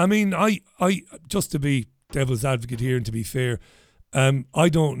you. I mean, I just to be devil's advocate here and to be fair, I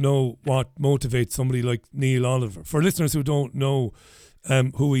don't know what motivates somebody like Neil Oliver. For listeners who don't know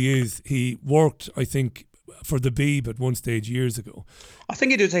who he is, he worked, I think, for the Beeb at one stage years ago. I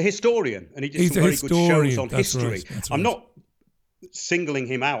think he was a historian, and he did some very good shows on history. Right. I'm not singling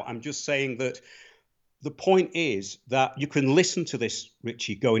him out. I'm just saying that the point is that you can listen to this,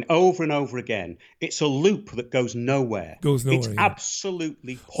 Richie, going over and over again. It's a loop that goes nowhere. It's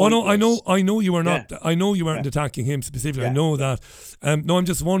absolutely pointless. Oh no, I know you are not. Yeah. I know you aren't attacking him specifically. Yeah. I know that. No, I'm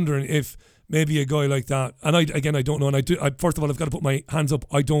just wondering if maybe a guy like that. And I don't know. And first of all, I've got to put my hands up.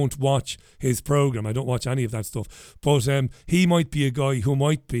 I don't watch his program. I don't watch any of that stuff. But he might be a guy who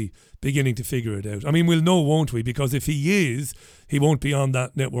might be beginning to figure it out. I mean, we'll know, won't we? Because if he is, he won't be on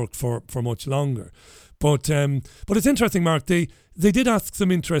that network for much longer. But it's interesting, Mark. They did ask some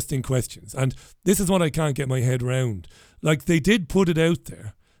interesting questions, and this is what I can't get my head around. Like, they did put it out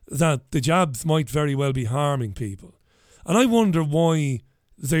there that the jabs might very well be harming people, and I wonder why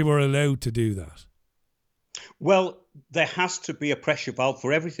they were allowed to do that. Well, there has to be a pressure valve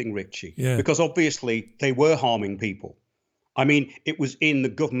for everything, Richie, yeah. Because obviously they were harming people. I mean, it was in the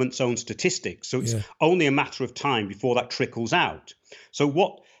government's own statistics, so it's only a matter of time before that trickles out. So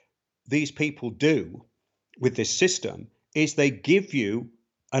what these people do with this system is they give you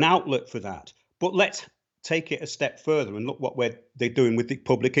an outlet for that. But let's take it a step further and look what they're doing with the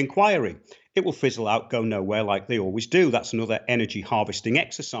public inquiry. It will fizzle out, go nowhere like they always do. That's another energy harvesting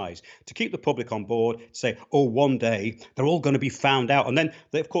exercise to keep the public on board, say, oh, one day they're all going to be found out. And then,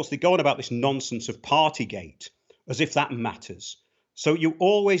 of course, they go on about this nonsense of Partygate as if that matters. So you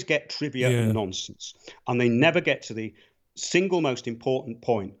always get trivia and nonsense, and they never get to the single most important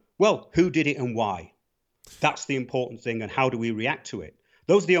point. Well, who did it and why? That's the important thing, and how do we react to it?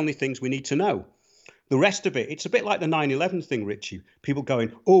 Those are the only things we need to know. The rest of it, it's a bit like the 9/11 thing, Richie. People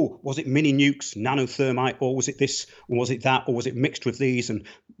going, oh, was it mini nukes, nanothermite, or was it this, or was it that, or was it mixed with these? And,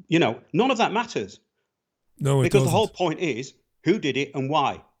 none of that matters. No, it because doesn't. The whole point is, who did it and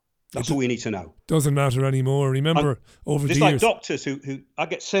why? That's all we need to know. Doesn't matter anymore. Remember, over the years. It's like doctors who I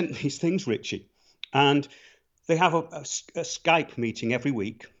get sent these things, Richie, and they have a Skype meeting every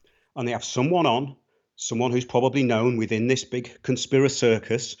week, and they have someone who's probably known within this big conspiracy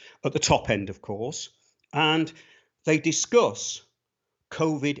circus at the top end, of course, and they discuss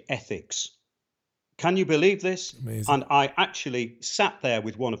COVID ethics. Can you believe this? Amazing. And I actually sat there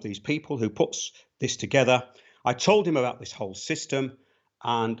with one of these people who puts this together. I told him about this whole system,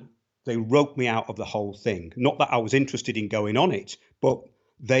 and they wrote me out of the whole thing. Not that I was interested in going on it, but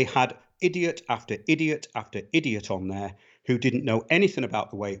they had idiot after idiot after idiot on there who didn't know anything about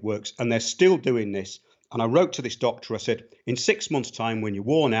the way it works, and they're still doing this. And I wrote to this doctor, I said, in 6 months' time, when you're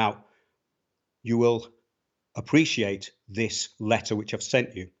worn out, you will appreciate this letter which I've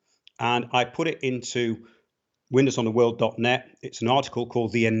sent you. And I put it into windowsontheworld.net. It's an article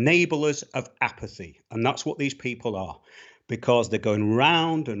called The Enablers of Apathy. And that's what these people are. because they're going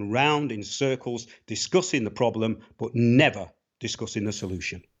round and round in circles, discussing the problem, but never discussing the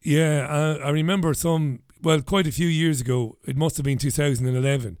solution. Yeah, I remember quite a few years ago, it must have been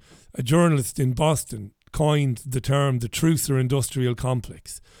 2011, a journalist in Boston coined the term the Truther Industrial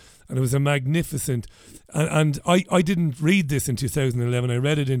Complex. And it was a magnificent, and I didn't read this in 2011, I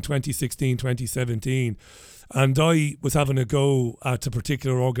read it in 2016, 2017, and I was having a go at a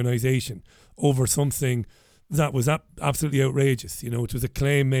particular organisation over something that was absolutely outrageous. It was a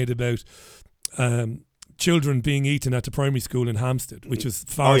claim made about children being eaten at the primary school in Hampstead, which was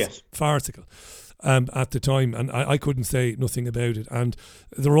farcical at the time, and I couldn't say nothing about it. And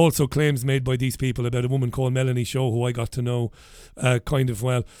there were also claims made by these people about a woman called Melanie Shaw, who I got to know kind of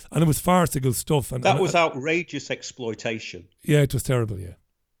well, and it was farcical stuff. And that was outrageous exploitation. Yeah, it was terrible.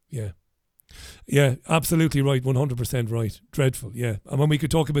 Yeah, absolutely right, 100% right. Dreadful, yeah. And when we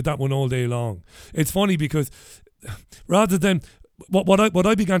could talk about that one all day long. It's funny because rather than what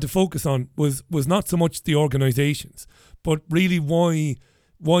I began to focus on was not so much the organisations, but really why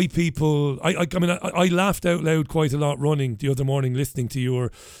people. I mean, I laughed out loud quite a lot running the other morning listening to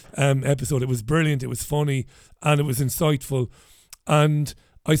your episode. It was brilliant, it was funny, and it was insightful. And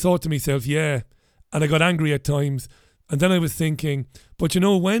I thought to myself, yeah, and I got angry at times. And then I was thinking, but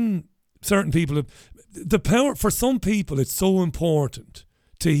when certain people have the power, for some people it's so important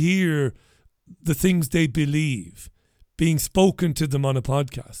to hear the things they believe being spoken to them on a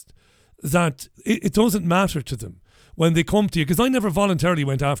podcast that it doesn't matter to them when they come to you, because I never voluntarily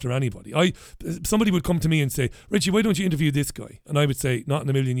went after anybody. Somebody would come to me and say, Richie, why don't you interview this guy? And I would say, not in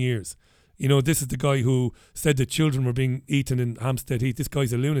a million years. This is the guy who said that children were being eaten in Hampstead Heath. This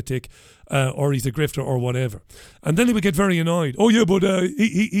guy's a lunatic, or he's a grifter, or whatever. And then he would get very annoyed. Oh yeah, but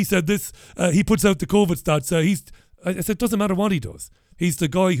he said this. He puts out the COVID stats. I said, it doesn't matter what he does. He's the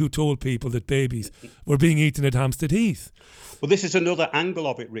guy who told people that babies were being eaten at Hampstead Heath. Well, this is another angle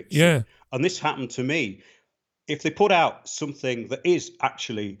of it, Richie. Yeah. And this happened to me. If they put out something that is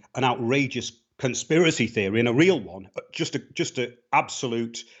actually an outrageous conspiracy theory and a real one, just a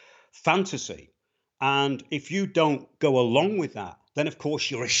absolute fantasy, and if you don't go along with that, then of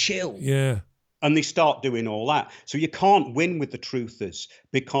course you're a shill. Yeah. And they start doing all that. So you can't win with the truthers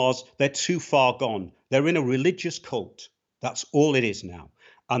because they're too far gone. They're in a religious cult. That's all it is now.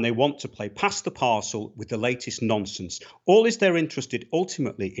 And they want to play past the parcel with the latest nonsense. All they're interested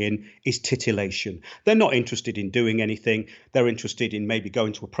ultimately in is titillation. They're not interested in doing anything. They're interested in maybe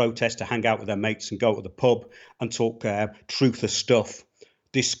going to a protest to hang out with their mates and go to the pub and talk truther stuff,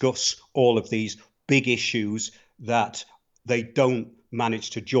 discuss all of these big issues that they don't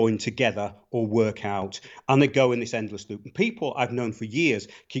manage to join together or work out. And they go in this endless loop. And people I've known for years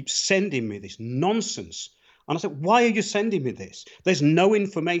keep sending me this nonsense. And I said, why are you sending me this? There's no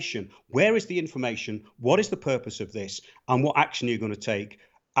information. Where is the information? What is the purpose of this? And what action are you going to take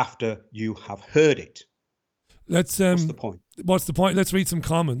after you have heard it? What's the point? What's the point? Let's read some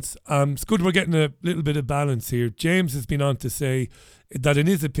comments. It's good we're getting a little bit of balance here. James has been on to say that in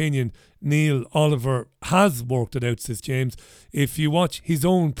his opinion, Neil Oliver has worked it out, says James. If you watch his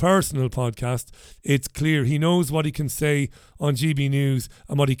own personal podcast, it's clear he knows what he can say on GB News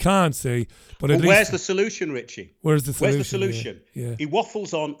and what he can't say. But where's the solution, Richie? Where's the solution? Where's the solution? Yeah. He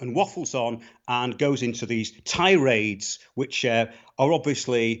waffles on and goes into these tirades, which are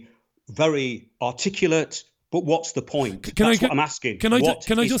obviously very articulate. But what's the point? That's what I'm asking. Can I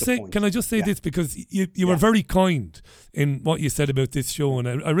just say this, because you were very kind in what you said about this show, and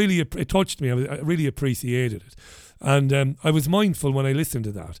it touched me. I really appreciated it, and I was mindful when I listened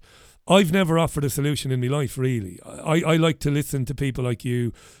to that. I've never offered a solution in my life, really. I like to listen to people like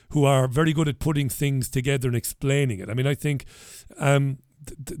you who are very good at putting things together and explaining it. I mean, I think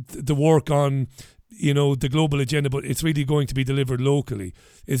the work on the global agenda, but it's really going to be delivered locally,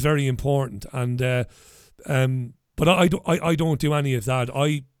 is very important. And but I don't do any of that.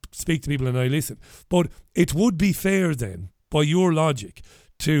 I speak to people and I listen. But it would be fair then, by your logic,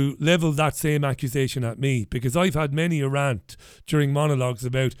 to level that same accusation at me, because I've had many a rant during monologues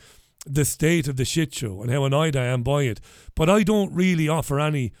about the state of the shit show and how annoyed I am by it. But I don't really offer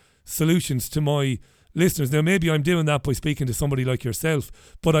any solutions to my listeners. Now, maybe I'm doing that by speaking to somebody like yourself,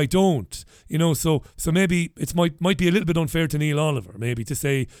 but I don't, so maybe it might be a little bit unfair to Neil Oliver, maybe, to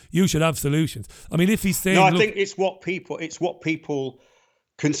say you should have solutions. I mean, if he's saying, no, I think it's what people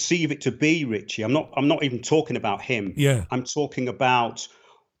conceive it to be, Richie. I'm not even talking about him. Yeah. I'm talking about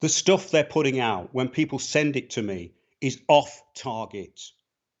the stuff they're putting out when people send it to me is off target.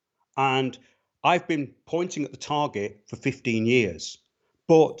 And I've been pointing at the target for 15 years,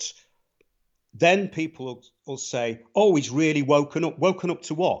 but then people will say, oh, he's really woken up. Woken up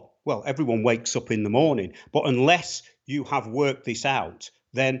to what? Well, everyone wakes up in the morning. But unless you have worked this out,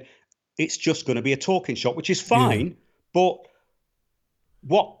 then it's just going to be a talking shop, which is fine. But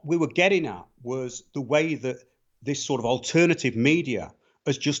what we were getting at was the way that this sort of alternative media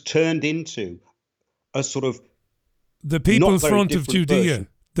has just turned into a sort of the People's Front of Judea. Version.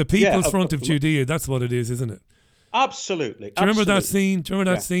 The People's Front of Judea. That's what it is, isn't it? Absolutely. Do you remember that scene? Do you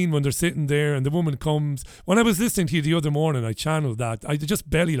remember that scene when they're sitting there and the woman comes? When I was listening to you the other morning, I channeled that. I just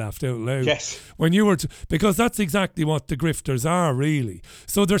belly laughed out loud. Yes. When you were, because that's exactly what the grifters are, really.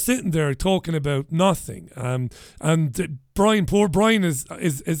 So they're sitting there talking about nothing. And Brian, poor Brian, is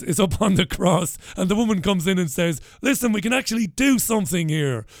up on the cross, and the woman comes in and says, "Listen, we can actually do something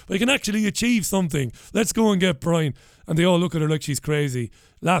here. We can actually achieve something. Let's go and get Brian." And they all look at her like she's crazy,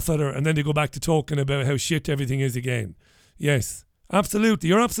 laugh at her, and then they go back to talking about how shit everything is again. Yes, absolutely.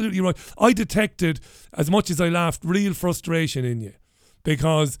 You're absolutely right. I detected, as much as I laughed, real frustration in you,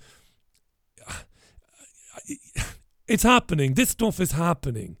 because it's happening. This stuff is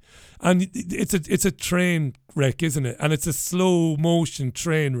happening. And it's a train wreck, isn't it? And it's a slow motion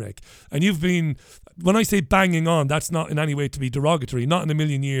train wreck. And you've been, when I say banging on, that's not in any way to be derogatory, not in a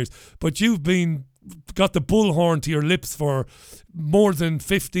million years, but you've got the bullhorn to your lips for more than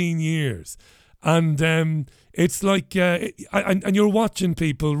 15 years. And it's like, and you're watching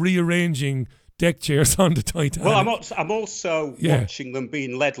people rearranging deck chairs on the Titanic. Well, I'm also watching them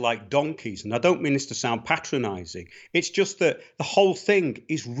being led like donkeys, and I don't mean this to sound patronising. It's just that the whole thing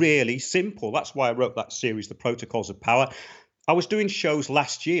is really simple. That's why I wrote that series, The Protocols of Power. I was doing shows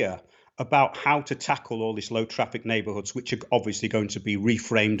last year about how to tackle all these low traffic neighbourhoods, which are obviously going to be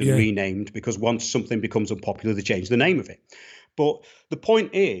reframed and renamed, because once something becomes unpopular, they change the name of it. But the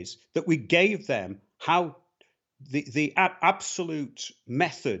point is that we gave them how the absolute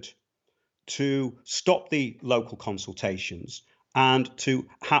method to stop the local consultations and to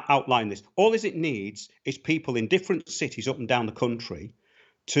outline this. All it needs is people in different cities up and down the country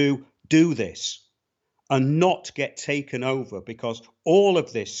to do this and not get taken over, because all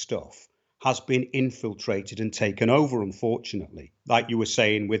of this stuff has been infiltrated and taken over, unfortunately, like you were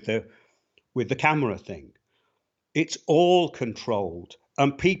saying with the camera thing. It's all controlled,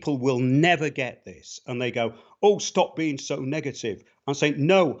 and people will never get this. And they go, "Oh, stop being so negative." I'm saying,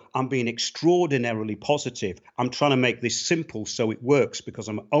 no, I'm being extraordinarily positive. I'm trying to make this simple so it works, because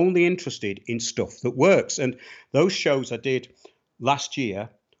I'm only interested in stuff that works. And those shows I did last year,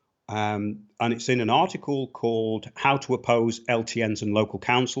 and it's in an article called How to Oppose LTNs and Local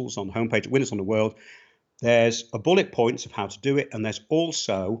Councils on the homepage of Winners on the World. There's a bullet points of how to do it. And there's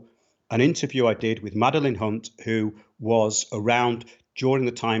also an interview I did with Madeline Hunt, who was around during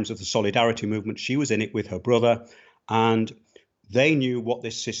the times of the Solidarity Movement. She was in it with her brother, and they knew what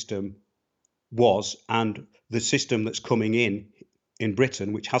this system was, and the system that's coming in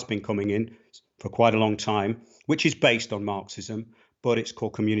Britain, which has been coming in for quite a long time, which is based on Marxism, but it's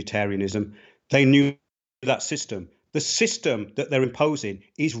called communitarianism. They knew that system. The system that they're imposing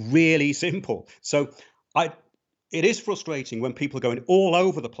is really simple. So it is frustrating when people are going all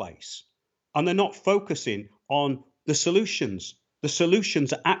over the place and they're not focusing on the solutions. The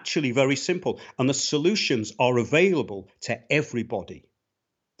solutions are actually very simple, and the solutions are available to everybody.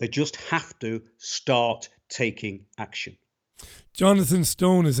 They just have to start taking action. Jonathan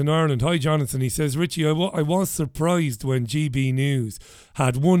Stone is in Ireland. Hi, Jonathan. He says, "Richie, I was surprised when GB News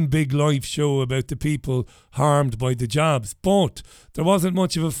had one big live show about the people harmed by the jabs, but there wasn't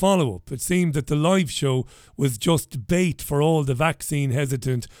much of a follow-up. It seemed that the live show was just bait for all the vaccine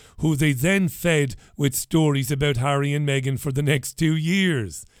hesitant, who they then fed with stories about Harry and Meghan for the next 2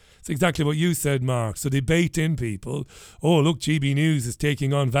 years." It's exactly what you said, Mark. So they bait in people. Oh, look, GB News is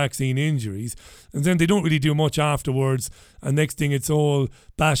taking on vaccine injuries. And then they don't really do much afterwards. And next thing, it's all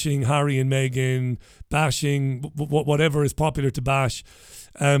bashing Harry and Meghan, bashing whatever is popular to bash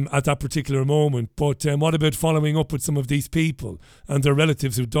at that particular moment. But what about following up with some of these people and their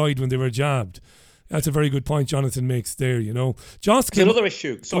relatives who died when they were jabbed? That's a very good point Jonathan makes there, you know. It's another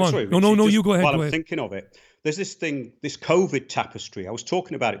issue. Sorry, Richie, No, you go ahead. While I'm thinking of it. There's this thing, this COVID tapestry. I was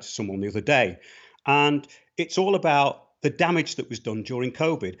talking about it to someone the other day, and it's all about the damage that was done during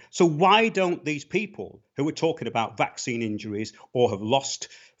COVID. So why don't these people who are talking about vaccine injuries or have lost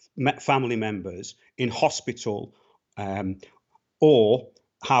family members in hospital or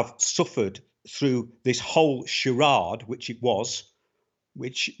have suffered through this whole charade, which it was,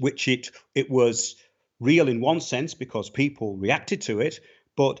 it was real in one sense because people reacted to it,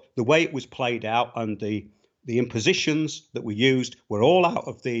 but the way it was played out and the impositions that were used were all out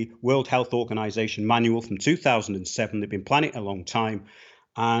of the World Health Organization manual from 2007. They've been planning it a long time.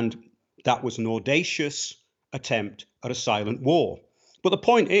 And that was an audacious attempt at a silent war. But the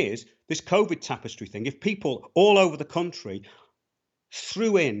point is, this COVID tapestry thing, if people all over the country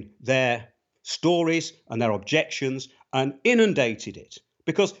threw in their stories and their objections and inundated it,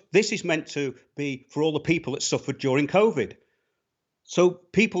 because this is meant to be for all the people that suffered during COVID. So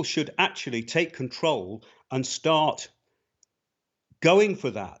people should actually take control and start going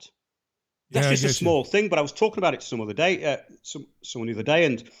for that. That's just a small thing, but I was talking about it to someone the other day,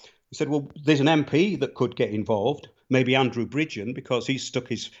 and he said, well, there's an MP that could get involved, maybe Andrew Bridgen, because he's stuck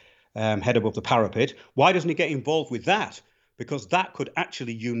his head above the parapet. Why doesn't he get involved with that? Because that could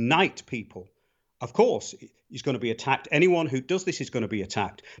actually unite people. Of course, he's going to be attacked. Anyone who does this is going to be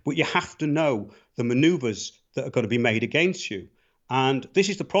attacked, but you have to know the manoeuvres that are going to be made against you. And this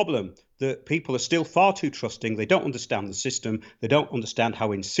is the problem, that people are still far too trusting. They don't understand the system. They don't understand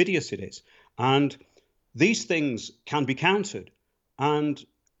how insidious it is. And these things can be countered. And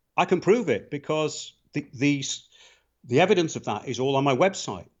I can prove it because the evidence of that is all on my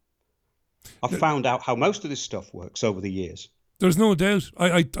website. I've found out how most of this stuff works over the years. There's no doubt.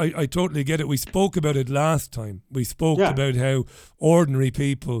 I totally get it. We spoke about it last time. We spoke about how ordinary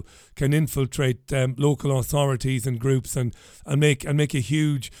people can infiltrate local authorities and groups and make a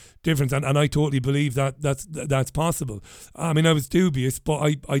huge difference. And I totally believe that's possible. I mean, I was dubious, but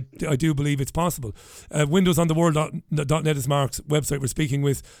I do believe it's possible. WindowsOnTheWorld.net is Mark's website. We're speaking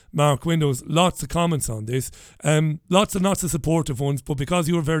with Mark Windows. Lots of comments on this. Lots and lots of supportive ones, but because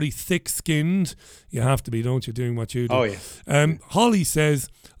you're very thick-skinned, you have to be, don't you, doing what you do. Oh, yeah. Holly says,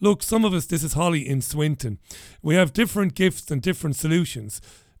 look, some of us, this is Holly in Swinton, we have different gifts and different solutions.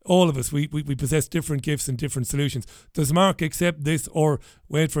 All of us, we possess different gifts and different solutions. Does Mark accept this, or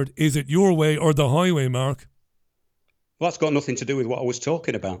wait for it, is it your way or the highway, Mark? Well, that's got nothing to do with what I was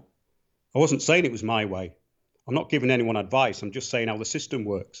talking about. I wasn't saying it was my way. I'm not giving anyone advice. I'm just saying how the system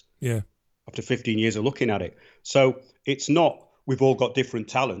works. Yeah. After 15 years of looking at it. So it's not, we've all got different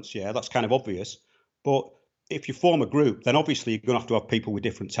talents. Yeah, that's kind of obvious. But if you form a group, then obviously you're going to have people with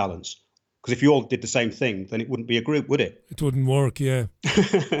different talents. Because if you all did the same thing, then it wouldn't be a group, would it? It wouldn't work, yeah.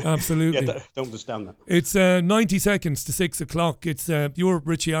 Absolutely. Yeah, don't understand that. It's 90 seconds to 6 o'clock. It's your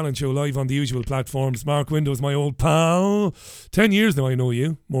Richie Allen Show live on the usual platforms. Mark Windows, my old pal. 10 years now I know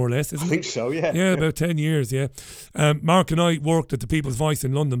you, more or less, isn't it? I think so, yeah. Yeah, about 10 years, yeah. Mark and I worked at the People's Voice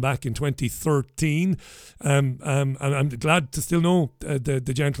in London back in 2013. And I'm glad to still know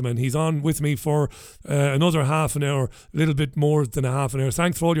the gentleman. He's on with me for another half an hour, a little bit more than a half an hour.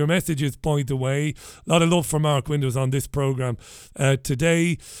 Thanks for all your messages, by the way. A lot of love for Mark Windows on this programme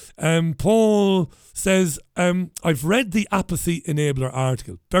today. Paul says, I've read the Apathy Enabler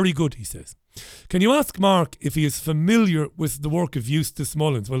article. Very good, he says. Can you ask Mark if he is familiar with the work of Eustace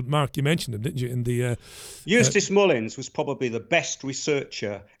Mullins? Well, Mark, you mentioned him, didn't you? In the Eustace Mullins was probably the best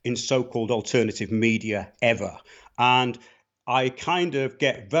researcher in so-called alternative media ever. And I kind of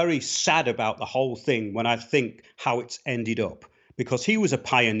get very sad about the whole thing when I think how it's ended up, because he was a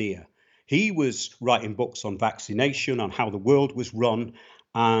pioneer. He was writing books on vaccination, on how the world was run,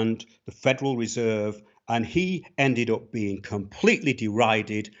 and the Federal Reserve, and he ended up being completely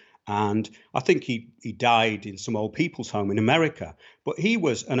derided. And I think he died in some old people's home in America. But he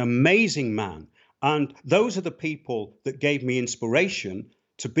was an amazing man. And those are the people that gave me inspiration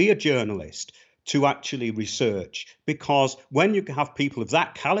to be a journalist, to actually research. Because when you have people of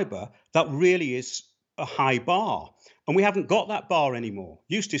that caliber, that really is a high bar. And we haven't got that bar anymore.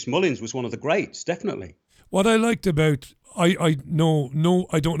 Eustace Mullins was one of the greats, definitely. What I liked about, I don't know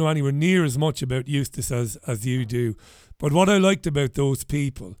anywhere near as much about Eustace as you do, but what I liked about those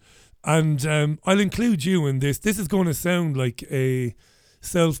people, and I'll include you in this is going to sound like a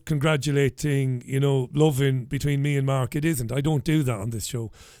self-congratulating, loving between me and Mark. It isn't. I don't do that on this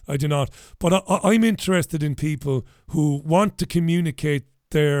show. I do not. But I'm interested in people who want to communicate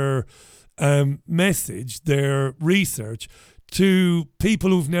their message, their research, to people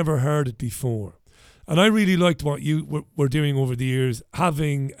who've never heard it before. And I really liked what you were doing over the years,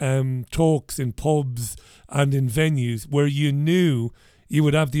 having talks in pubs and in venues where you knew you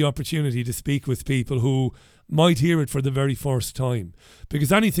would have the opportunity to speak with people who might hear it for the very first time,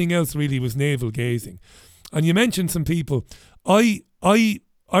 because anything else really was navel gazing. And you mentioned some people. I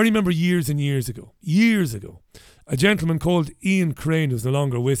remember years and years ago, a gentleman called Ian Crane, who's no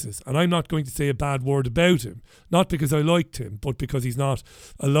longer with us, and I'm not going to say a bad word about him, not because I liked him, but because he's not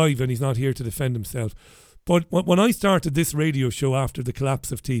alive and he's not here to defend himself. But when I started this radio show after the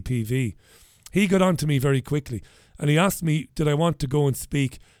collapse of TPV, he got on to me very quickly, and he asked me, did I want to go and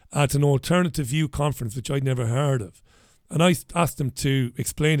speak at an alternative view conference, which I'd never heard of. And I asked him to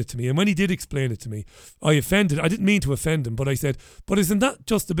explain it to me. And when he did explain it to me, I didn't mean to offend him, but I said, but isn't that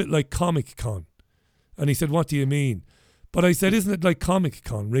just a bit like Comic Con? And he said, what do you mean? But I said, isn't it like Comic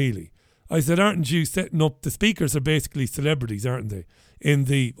Con, really? I said, aren't you setting up, the speakers are basically celebrities, aren't they, in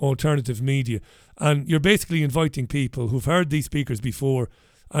the alternative media? And you're basically inviting people who've heard these speakers before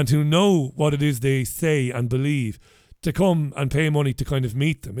and who know what it is they say and believe to come and pay money to kind of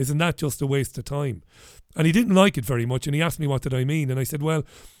meet them. Isn't that just a waste of time? And he didn't like it very much, and he asked me what did I mean, and I said, well,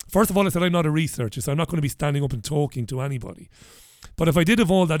 first of all, I said I'm not a researcher, so I'm not going to be standing up and talking to anybody. But if I did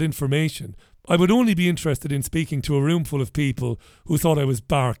have all that information, I would only be interested in speaking to a room full of people who thought I was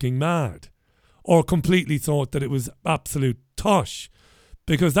barking mad or completely thought that it was absolute tosh,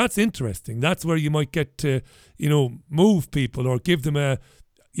 because that's interesting. That's where you might get to, move people or give them a,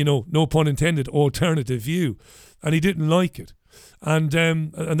 no pun intended, alternative view. And he didn't like it. And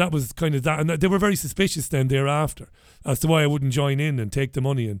that was kind of that. And they were very suspicious then thereafter as to why I wouldn't join in and take the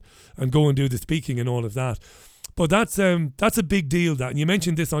money and go and do the speaking and all of that. But that's a big deal, that. And you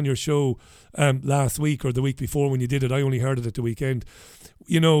mentioned this on your show last week or the week before when you did it. I only heard it at the weekend.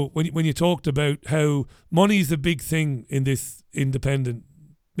 When you talked about how money is a big thing in this independent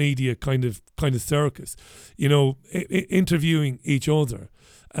media kind of circus, interviewing each other,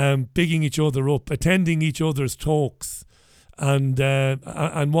 bigging each other up, attending each other's talks, and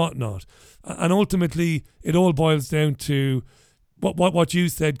whatnot. And ultimately, it all boils down to what you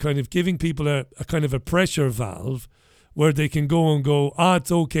said, kind of giving people a kind of a pressure valve where they can go,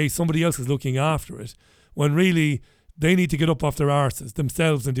 it's okay, somebody else is looking after it, when really they need to get up off their arses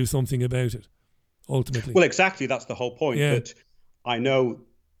themselves and do something about it, ultimately. Well, exactly, that's the whole point. Yeah. That I know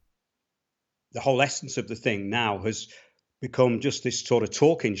the whole essence of the thing now has become just this sort of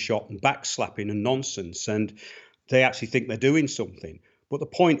talking shop and backslapping and nonsense, and they actually think they're doing something. But the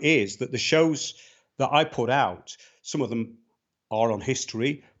point is that the shows that I put out, some of them are on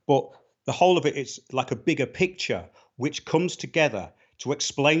history, but the whole of it is like a bigger picture which comes together to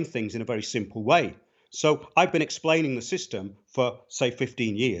explain things in a very simple way. So I've been explaining the system for, say,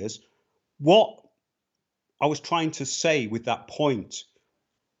 15 years. What I was trying to say with that point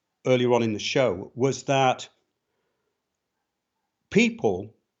earlier on in the show was that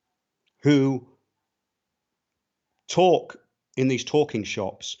people who talk in these talking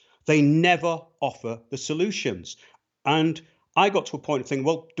shops, they never offer the solutions. And I got to a point of thinking,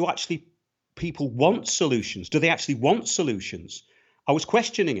 well, do actually people want solutions? Do they actually want solutions? I was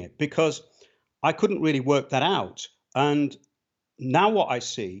questioning it because I couldn't really work that out. And now what I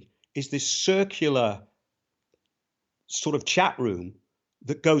see is this circular sort of chat room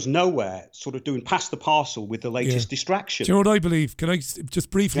that goes nowhere, sort of doing pass the parcel with the latest distraction. Do you know what I believe? Can I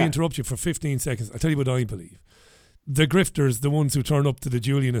just briefly interrupt you for 15 seconds? I'll tell you what I believe. The grifters, the ones who turn up to the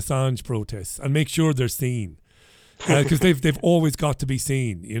Julian Assange protests and make sure they're seen. Because they've always got to be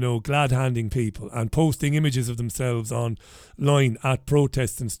seen, glad-handing people and posting images of themselves online at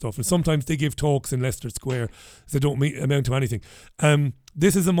protests and stuff. And sometimes they give talks in Leicester Square, so they don't amount to anything.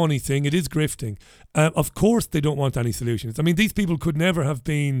 This is a money thing. It is grifting. Of course they don't want any solutions. I mean, these people could never have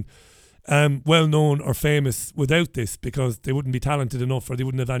been well-known or famous without this, because they wouldn't be talented enough, or they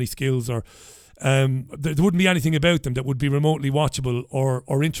wouldn't have any skills, or there wouldn't be anything about them that would be remotely watchable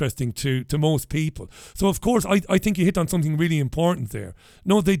or interesting to most people. So of course I think you hit on something really important there.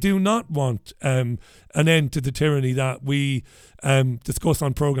 No, they do not want an end to the tyranny that we discuss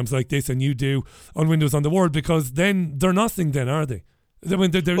on programmes like this, and you do on Windows on the World, because then they're nothing then, are they? I mean,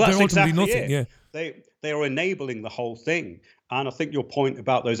 they're ultimately exactly nothing. it. Yeah. They are enabling the whole thing. And I think your point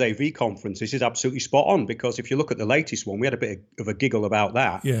about those AV conferences is absolutely spot on, because if you look at the latest one, we had a bit of a giggle about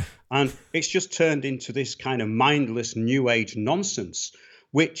that. Yeah. And it's just turned into this kind of mindless new age nonsense,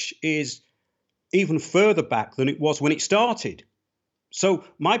 which is even further back than it was when it started. So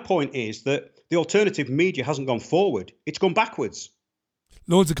my point is that the alternative media hasn't gone forward, it's gone backwards.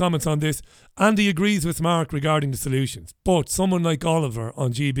 Loads of comments on this. Andy agrees with Mark regarding the solutions, but someone like Oliver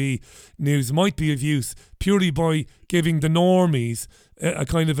on GB News might be of use purely by giving the normies a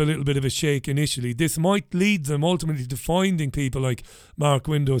kind of a little bit of a shake initially. This might lead them ultimately to finding people like Mark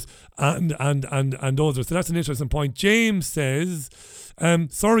Windows and others. So that's an interesting point. James says,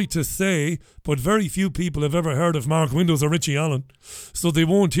 sorry to say, but very few people have ever heard of Mark Windows or Richie Allen, so they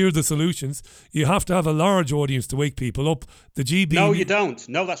won't hear the solutions. You have to have a large audience to wake people up. The GB... No, you don't.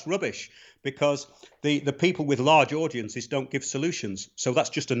 No, that's rubbish, because the people with large audiences don't give solutions. So that's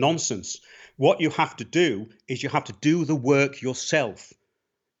just a nonsense. What you have to do is you have to do the work yourself.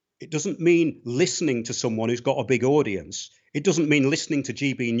 It doesn't mean listening to someone who's got a big audience. It doesn't mean listening to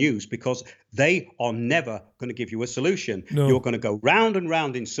GB News, because they are never going to give you a solution. No. You're going to go round and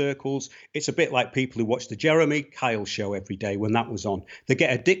round in circles. It's a bit like people who watch the Jeremy Kyle show every day when that was on. They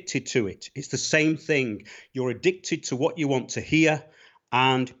get addicted to it. It's the same thing. You're addicted to what you want to hear,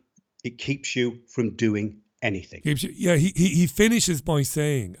 and it keeps you from doing anything. Yeah, he finishes by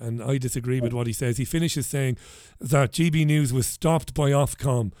saying, and I disagree with what he says, he finishes saying that GB News was stopped by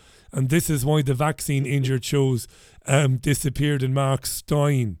Ofcom, and this is why the vaccine injured shows disappeared and Mark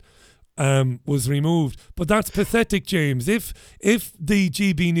Stein was removed. But that's pathetic, James. If the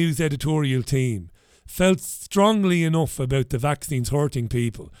GB News editorial team felt strongly enough about the vaccines hurting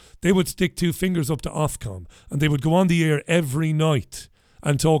people, they would stick two fingers up to Ofcom and they would go on the air every night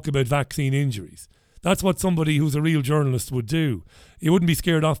and talk about vaccine injuries. That's what somebody who's a real journalist would do. You wouldn't be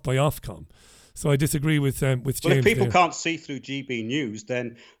scared off by Ofcom. So I disagree with James. Well, if people can't see through GB News,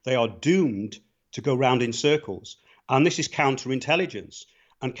 then they are doomed to go round in circles. And this is counterintelligence.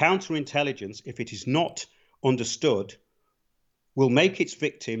 And counterintelligence, if it is not understood, will make its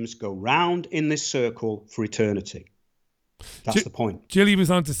victims go round in this circle for eternity. That's the point. Gilly was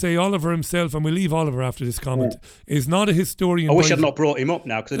on to say Oliver himself, and we'll leave Oliver after this comment, is not a historian. I wish I'd not brought him up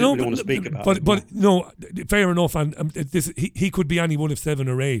now because I didn't really want to speak about it. But no, fair enough. And he could be any one of 7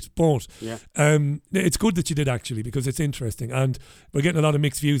 or 8. But it's good that you did, actually, because it's interesting. And we're getting a lot of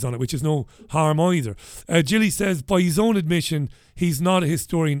mixed views on it, which is no harm either. Gilly says, by his own admission, he's not a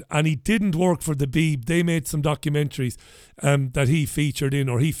historian and he didn't work for the Beeb. They made some documentaries that he featured in,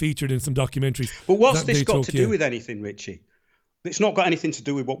 or he featured in some documentaries. But what's this got to do with anything, Richie? It's not got anything to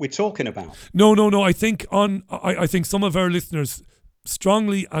do with what we're talking about. No. I think I think some of our listeners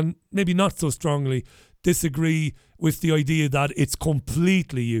strongly and maybe not so strongly disagree with the idea that it's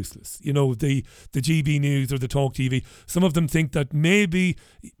completely useless. You know, the GB News or the Talk TV. Some of them think that maybe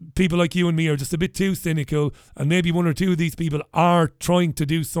people like you and me are just a bit too cynical, and maybe one or two of these people are trying to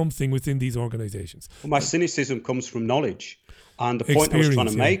do something within these organisations. Well, my cynicism comes from knowledge. And the point I was trying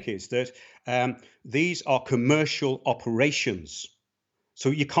to make is that these are commercial operations. So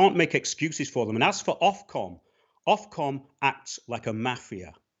you can't make excuses for them. And as for Ofcom acts like a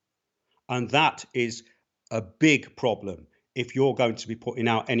mafia. And that is a big problem if you're going to be putting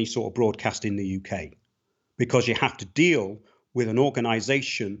out any sort of broadcast in the UK. Because you have to deal with an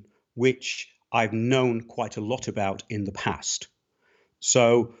organisation which I've known quite a lot about in the past.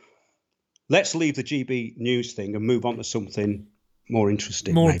 So let's leave the GB News thing and move on to something more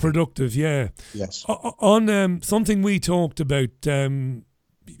interesting. More maybe. Productive, yeah. Yes. On something we talked about,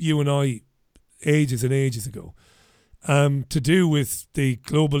 you and I, ages and ages ago, to do with the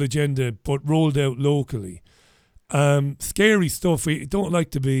global agenda, but rolled out locally. Scary stuff. We don't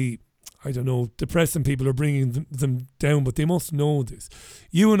like to be, depressing people or bringing them down, but they must know this.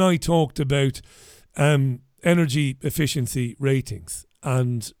 You and I talked about energy efficiency ratings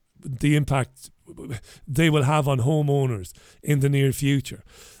and the impact they will have on homeowners in the near future.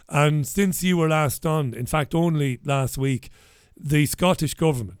 And since you were last on, in fact only last week, the Scottish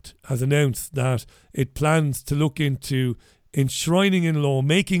Government has announced that it plans to look into enshrining in law,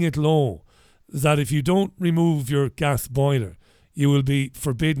 making it law, that if you don't remove your gas boiler, you will be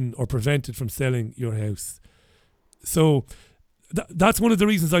forbidden or prevented from selling your house. So that's one of the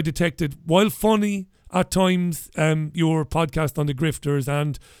reasons I detected, while funny at times, your podcast on the grifters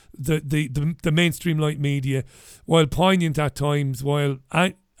and the mainstream light media, while poignant at times, while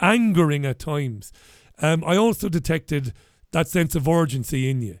angering at times, I also detected that sense of urgency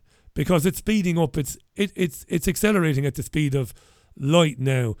in you, because it's speeding up. It's accelerating at the speed of light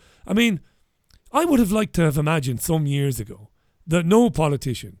now. I mean, I would have liked to have imagined some years ago that no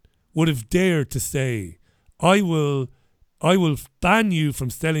politician would have dared to say, I will ban you from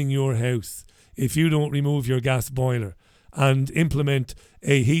selling your house if you don't remove your gas boiler and implement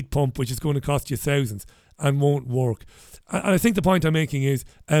a heat pump which is going to cost you thousands and won't work. And I think the point I'm making is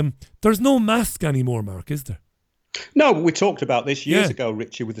there's no mask anymore, Mark, is there? No, but we talked about this years ago,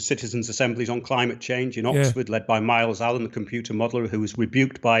 Richie, with the citizens' assemblies on climate change in Oxford, led by Miles Allen, the computer modeller, who was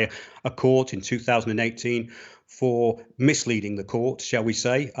rebuked by a court in 2018 for misleading the court, shall we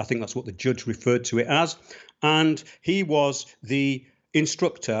say. I think that's what the judge referred to it as. And he was the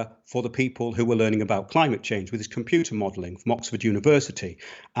instructor for the people who were learning about climate change with his computer modelling from Oxford University.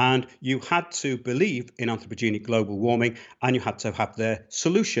 And you had to believe in anthropogenic global warming, and you had to have their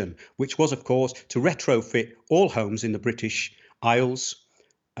solution, which was, of course, to retrofit all homes in the British Isles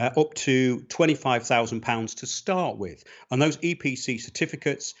up to £25,000 to start with. And those EPC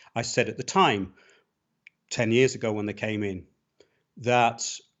certificates, I said at the time, 10 years ago when they came in, that...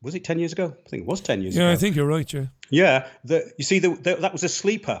 Was it 10 years ago? I think it was 10 years ago. Yeah, I think you're right, yeah. Yeah, you see, that was a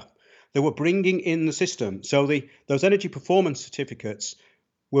sleeper. They were bringing in the system. So those energy performance certificates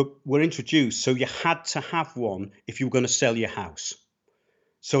were introduced. So you had to have one if you were going to sell your house.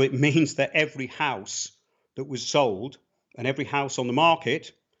 So it means that every house that was sold and every house on the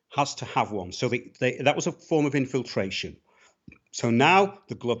market has to have one. So that was a form of infiltration. So now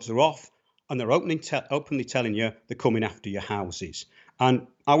the gloves are off and they're openly telling you they're coming after your houses. And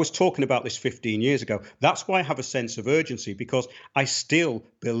I was talking about this 15 years ago. That's why I have a sense of urgency, because I still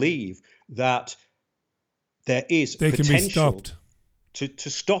believe that there is they can be potential stopped. To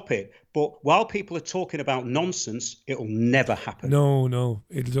stop it. But while people are talking about nonsense, it'll never happen. No,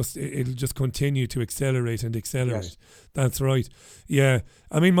 it'll just continue to accelerate and accelerate. Yes. That's right. Yeah,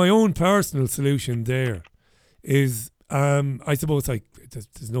 I mean, my own personal solution there is, I suppose, like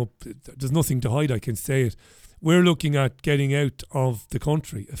there's nothing to hide. I can say it. We're looking at getting out of the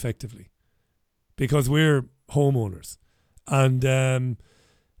country effectively, because we're homeowners, and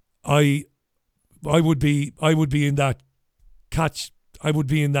I would be in that catch. I would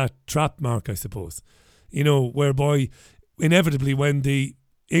be in that trap, Mark, I suppose, whereby inevitably when the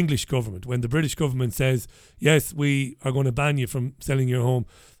English government, when the British government says, yes, we are going to ban you from selling your home,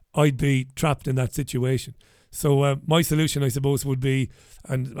 I'd be trapped in that situation. So my solution, I suppose, would be,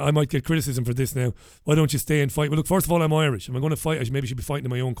 and I might get criticism for this now, why don't you stay and fight? Well, look, first of all, I'm Irish. If I'm going to fight, I maybe should be fighting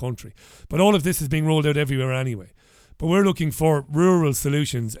in my own country. But all of this is being rolled out everywhere anyway. But we're looking for rural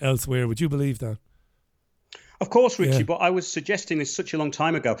solutions elsewhere. Would you believe that? Of course, Richie, Yeah. but I was suggesting this such a long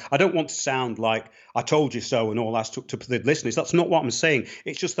time ago. I don't want to sound like I told you so and all that to the listeners. That's not what I'm saying.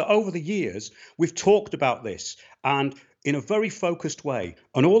 It's just that over the years, we've talked about this, and in a very focused way.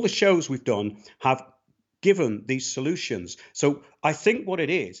 And all the shows we've done have given these solutions. So I think what it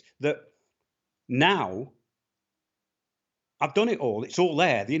is that now I've done it all. It's all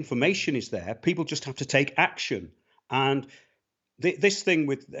there. The information is there. People just have to take action. And this thing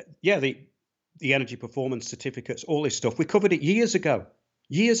with, the energy performance certificates, all this stuff, we covered it years ago.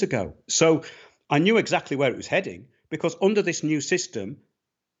 So I knew exactly where it was heading, because under this new system,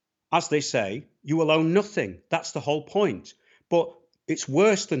 as they say, you will own nothing. That's the whole point. But it's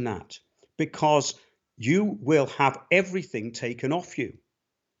worse than that, because you will have everything taken off you.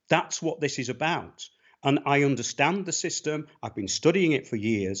 That's what this is about. And I understand the system. I've been studying it for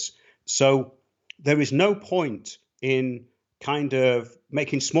years. So there is no point in kind of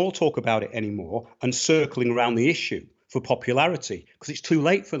making small talk about it anymore and circling around the issue for popularity, because it's too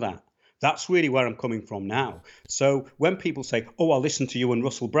late for that. That's really where I'm coming from now. So when people say, oh, I'll listen to you and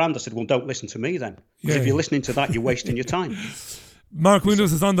Russell Brand, I said, well, don't listen to me then. Because if you're listening to that, you're wasting your time. Mark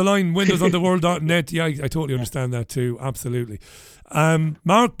Windows is on the line, windowsontheworld.net. Yeah, I totally understand that too, absolutely.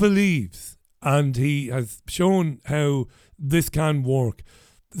 Mark believes, and he has shown how this can work,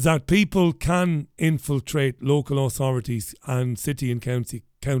 that people can infiltrate local authorities and city and county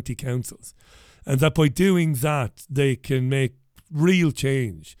councils, and that by doing that they can make real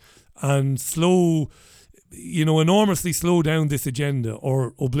change and enormously slow down this agenda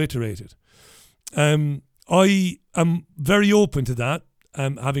or obliterate it. I am very open to that,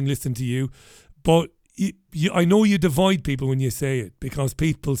 having listened to you, but I know you divide people when you say it, because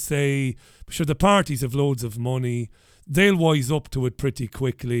people say, sure, the parties have loads of money, they'll wise up to it pretty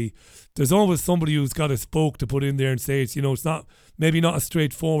quickly. There's always somebody who's got a spoke to put in there and say it's not maybe not as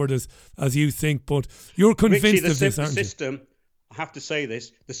straightforward as you think, but you're convinced Richie, of this, aren't you? System, I have to say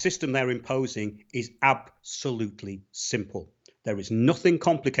this, the system they're imposing is absolutely simple. There is nothing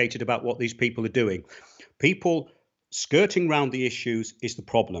complicated about what these people are doing. People skirting around the issues is the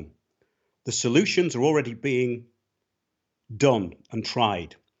problem. The solutions are already being done and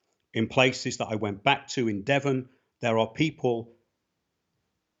tried. In places that I went back to in Devon, there are people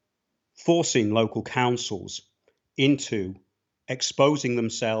forcing local councils into exposing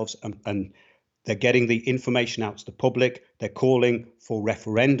themselves, and they're getting the information out to the public. They're calling for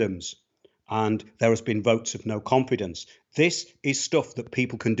referendums, and there has been votes of no confidence. This is stuff that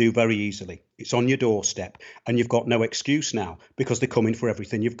people can do very easily. It's on your doorstep, and you've got no excuse now, because they're coming for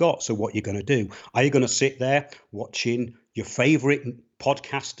everything you've got. So what are you going to do? Are you going to sit there watching your favourite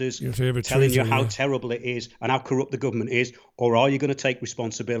podcasters telling you how terrible it is and how corrupt the government is, or are you going to take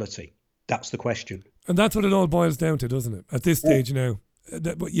responsibility? That's the question. And that's what it all boils down to, doesn't it? At this stage now,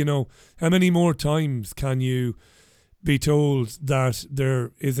 how many more times can you be told that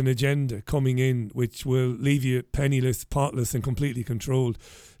there is an agenda coming in which will leave you penniless, potless and completely controlled?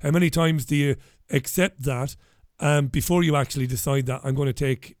 How many times do you accept that before you actually decide that I'm going to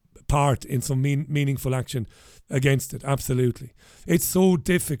take part in some meaningful action against it? Absolutely. It's so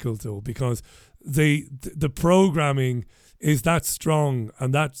difficult though, because the programming is that strong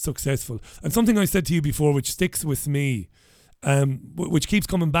and that successful. And something I said to you before, which sticks with me, which keeps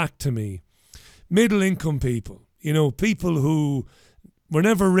coming back to me, middle income people, people who were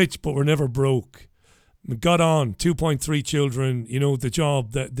never rich but were never broke, got on, 2.3 children, the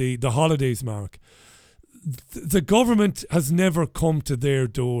job, the holidays, Mark. The government has never come to their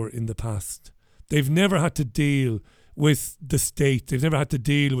door in the past. They've never had to deal with the state. They've never had to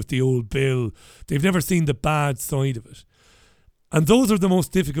deal with the old bill. They've never seen the bad side of it. And those are the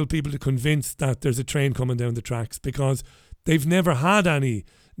most difficult people to convince that there's a train coming down the tracks, because they've never had any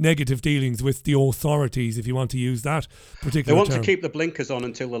negative dealings with the authorities, if you want to use that particular They want term. to keep the blinkers on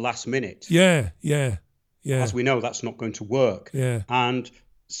until the last minute. Yeah. As we know, that's not going to work. Yeah. And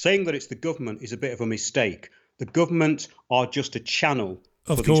saying that it's the government is a bit of a mistake. The government are just a channel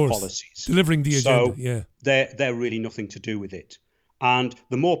for these policies. Delivering the agenda, so they're really nothing to do with it. And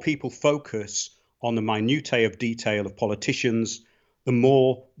the more people focus on the minutiae of detail of politicians, the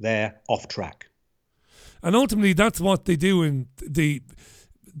more they're off track. And ultimately, that's what they do in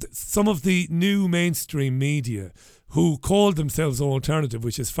some of the new mainstream media, who call themselves alternative,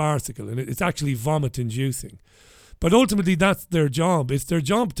 which is farcical, and it's actually vomit-inducing. But ultimately, that's their job. It's their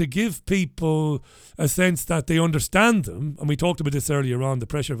job to give people a sense that they understand them, and we talked about this earlier on, the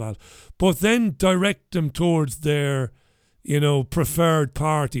pressure valve, but then direct them towards their, preferred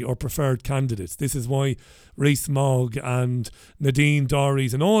party or preferred candidates. This is why Rees-Mogg and Nadine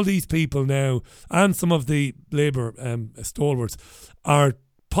Dorries and all these people now, and some of the Labour stalwarts, are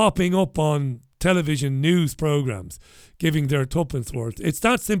popping up on television news programmes, giving their tuppence worth. It's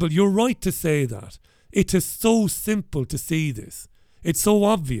that simple. You're right to say that. It is so simple to see this. It's so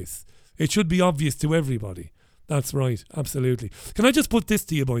obvious. It should be obvious to everybody. That's right, absolutely. Can I just put this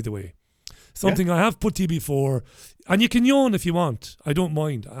to you, by the way? Something I have put to you before, and you can yawn if you want. I don't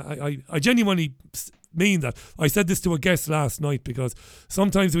mind. I genuinely mean that. I said this to a guest last night, because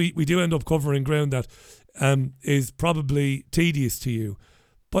sometimes we do end up covering ground that is probably tedious to you.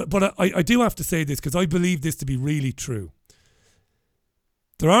 But I do have to say this, because I believe this to be really true.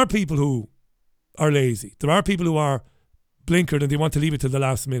 There are people who are lazy. There are people who are blinkered and they want to leave it to the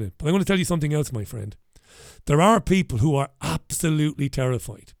last minute. But I'm going to tell you something else, my friend. There are people who are absolutely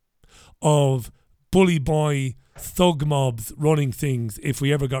terrified of bully boy thug mobs running things if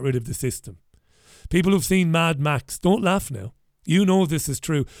we ever got rid of the system. People who've seen Mad Max, don't laugh now. You know this is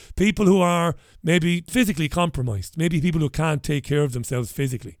true. People who are maybe physically compromised, maybe people who can't take care of themselves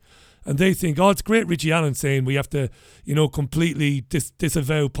physically. And they think, it's great Richie Allen saying we have to, completely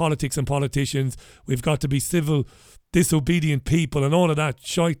disavow politics and politicians. We've got to be civil, disobedient people and all of that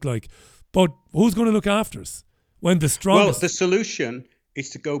shite like. But who's going to look after us when the strongest... Well, the solution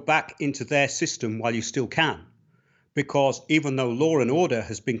is to go back into their system while you still can. Because even though law and order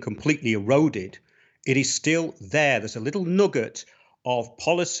has been completely eroded, it is still there. There's a little nugget of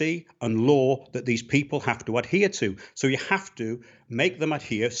policy and law that these people have to adhere to. So you have to make them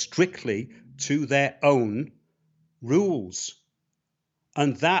adhere strictly to their own rules.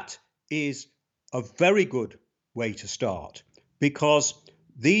 And that is a very good way to start, because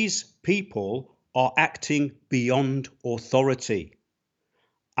these people are acting beyond authority.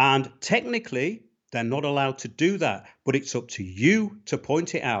 And technically, they're not allowed to do that, but it's up to you to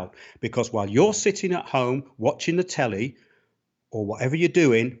point it out, because while you're sitting at home watching the telly or whatever you're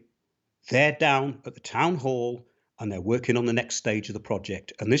doing, they're down at the town hall and they're working on the next stage of the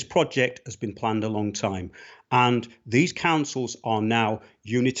project. And this project has been planned a long time. And these councils are now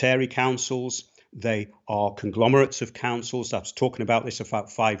unitary councils. They are conglomerates of councils. I was talking about this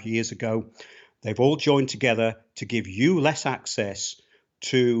about 5 years ago. They've all joined together to give you less access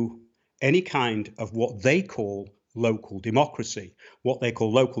to any kind of what they call local democracy. What they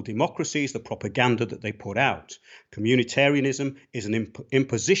call local democracy is the propaganda that they put out. Communitarianism is an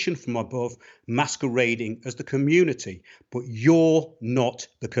imposition from above masquerading as the community, but you're not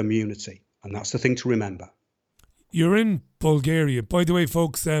the community. And that's the thing to remember. You're in Bulgaria. By the way,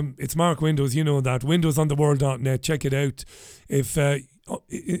 folks, it's Mark Windows. You know that. windowsontheworld.net. Check it out. If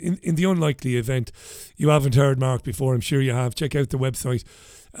in the unlikely event you haven't heard Mark before, I'm sure you have, check out the website.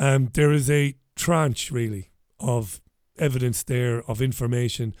 There is a tranche, really, of evidence there, of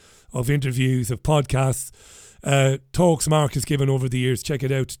information, of interviews, of podcasts, talks Mark has given over the years. Check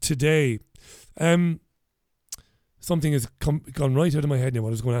it out today. Something has gone right out of my head now what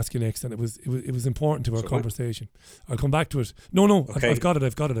I was going to ask you next, and it was important to our conversation. I'll come back to it. No, okay. I've got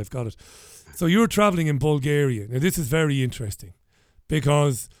it. So you're travelling in Bulgaria. Now this is very interesting,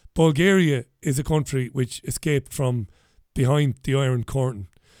 because Bulgaria is a country which escaped from behind the Iron Curtain.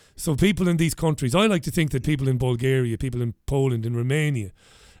 So people in these countries, I like to think that people in Bulgaria, people in Poland, in Romania,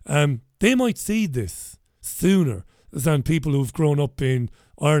 they might see this sooner than people who've grown up in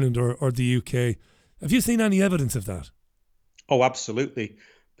Ireland or the UK. Have you seen any evidence of that? Oh, absolutely.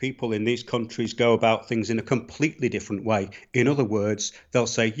 People in these countries go about things in a completely different way. In other words, they'll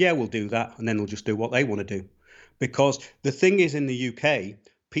say, yeah, we'll do that, and then they'll just do what they want to do. Because the thing is, in the UK,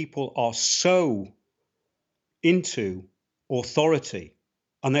 people are so into authority,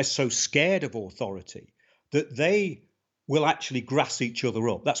 and they're so scared of authority, that they will actually grass each other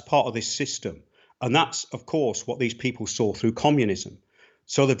up. That's part of this system. And that's, of course, what these people saw through communism.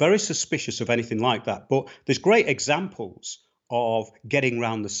 So they're very suspicious of anything like that. But there's great examples of getting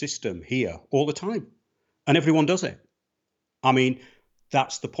around the system here all the time. And everyone does it. I mean,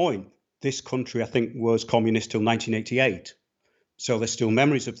 that's the point. This country, I think, was communist till 1988. So there's still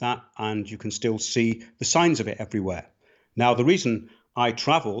memories of that, and you can still see the signs of it everywhere. Now, the reason I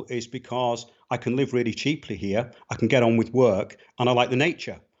travel is because I can live really cheaply here. I can get on with work, and I like the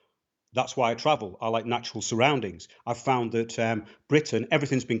nature. That's why I travel. I like natural surroundings. I've found that Britain,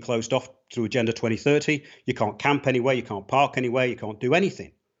 everything's been closed off through Agenda 2030. You can't camp anywhere, you can't park anywhere, you can't do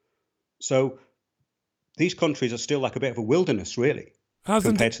anything. So these countries are still like a bit of a wilderness, really,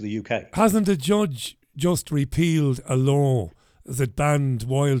 compared to the UK. Hasn't a judge just repealed a law that banned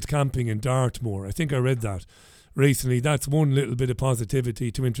wild camping in Dartmoor? I think I read that recently. That's one little bit of positivity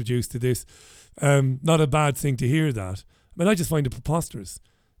to introduce to this. Not a bad thing to hear that. I mean, I just find it preposterous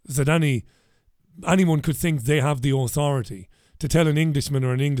that anyone could think they have the authority to tell an Englishman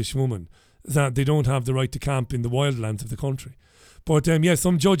or an Englishwoman that they don't have the right to camp in the wildlands of the country. But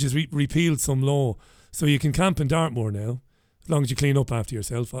some judges repealed some law, so you can camp in Dartmoor now, as long as you clean up after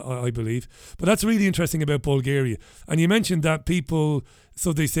yourself, I believe. But that's really interesting about Bulgaria. And you mentioned that people,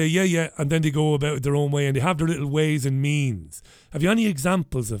 so they say, yeah, and then they go about it their own way, and they have their little ways and means. Have you any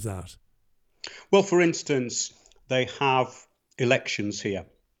examples of that? Well, for instance, they have elections here.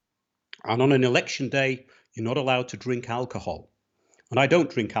 And on an election day, you're not allowed to drink alcohol. And I don't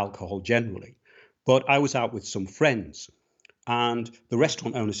drink alcohol generally, but I was out with some friends, and the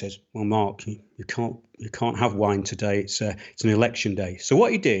restaurant owner says, "Well, Mark, you can't have wine today. It's an election day." So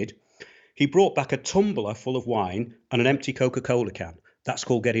what he did, he brought back a tumbler full of wine and an empty Coca-Cola can. That's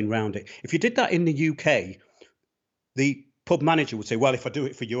called getting round it. If you did that in the UK, the pub manager would say, "Well, if I do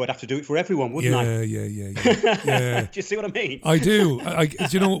it for you, I'd have to do it for everyone, wouldn't I?" Yeah. Do you see what I mean? I do.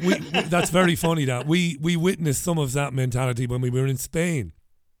 You know, that's very funny that we witnessed some of that mentality when we were in Spain.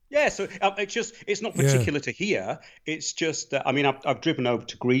 Yeah, so it's not particular to here. It's just that, I mean, I've driven over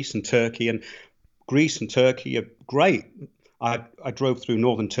to Greece and Turkey, and Greece and Turkey are great. I drove through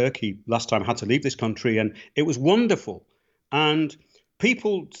northern Turkey last time I had to leave this country, and it was wonderful. And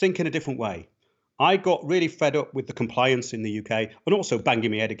people think in a different way. I got really fed up with the compliance in the UK, and also banging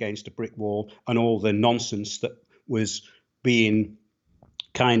my head against a brick wall and all the nonsense that was being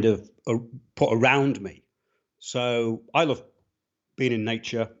kind of put around me. So I love being in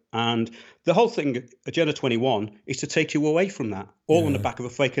nature, and the whole thing, Agenda 21, is to take you away from that, all on the back of a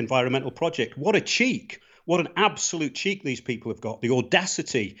fake environmental project. What a cheek. What an absolute cheek these people have got. The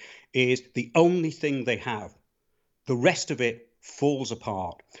audacity is the only thing they have. The rest of it falls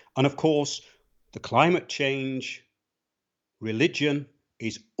apart. And of course, the climate change, religion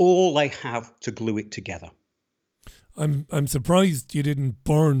is all they have to glue it together. I'm surprised you didn't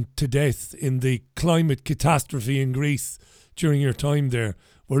burn to death in the climate catastrophe in Greece during your time there.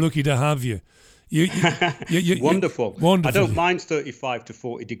 We're lucky to have you. Wonderful. Wonderful. I don't mind 35 to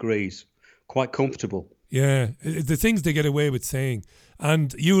 40 degrees. Quite comfortable. Yeah, the things they get away with saying.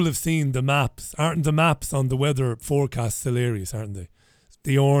 And you'll have seen the maps. Aren't the maps on the weather forecasts hilarious, aren't they?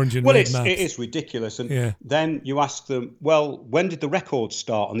 The orange and red maps. It is ridiculous. And then you ask them, well, when did the record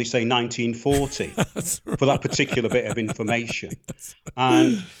start? And they say 1940 for that particular bit of information.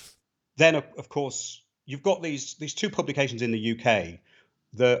 And then, of course, you've got these two publications in the UK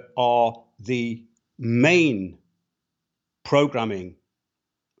that are the main programming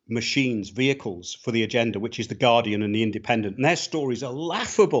machines, vehicles for the agenda, which is The Guardian and The Independent. And their stories are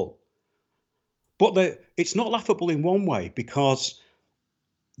laughable. But it's not laughable in one way, because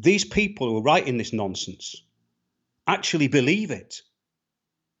these people who are writing this nonsense actually believe it.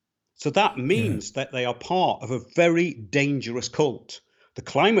 So that means that they are part of a very dangerous cult. The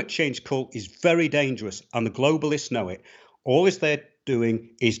climate change cult is very dangerous, and the globalists know it. All they're doing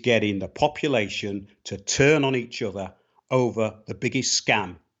is getting the population to turn on each other over the biggest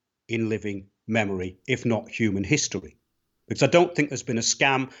scam in living memory, if not human history. Because I don't think there's been a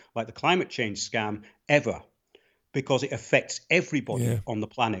scam like the climate change scam ever, because it affects everybody on the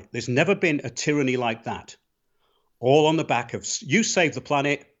planet. There's never been a tyranny like that. All on the back of, you save the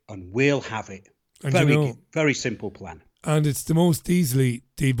planet and we'll have it. And very simple plan. And it's the most easily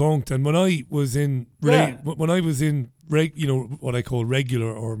debunked. And when I was in what I call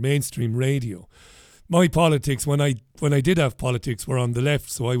regular or mainstream radio, my politics, when I did have politics, were on the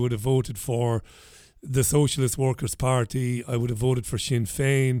left. So I would have voted for the Socialist Workers' Party. I would have voted for Sinn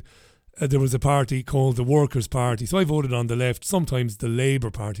Féin. There was a party called the Workers' Party. So I voted on the left, sometimes the Labour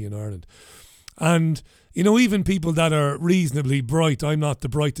Party in Ireland. And, you know, even people that are reasonably bright, I'm not the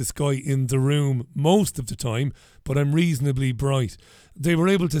brightest guy in the room most of the time, but I'm reasonably bright. They were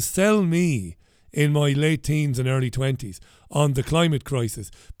able to sell me in my late teens and early 20s on the climate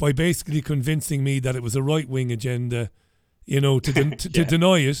crisis by basically convincing me that it was a right-wing agenda, you know, to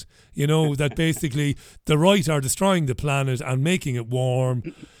deny it, you know, that basically the right are destroying the planet and making it warm.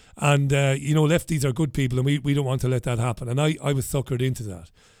 And, you know, lefties are good people and we don't want to let that happen. And I was suckered into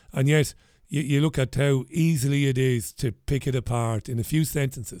that. And yet you look at how easily it is to pick it apart in a few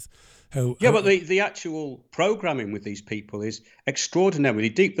sentences. But the actual programming with these people is extraordinarily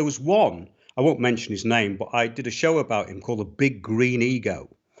deep. There was one, I won't mention his name, but I did a show about him called The Big Green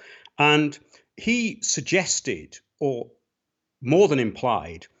Ego. And he suggested, or more than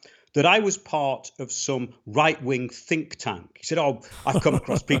implied, that I was part of some right-wing think tank. He said, I've come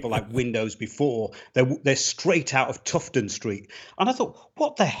across people like Windows before. They're straight out of Tufton Street. And I thought,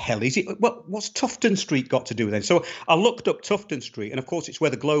 what the hell is it? What's Tufton Street got to do with it? So I looked up Tufton Street, and of course it's where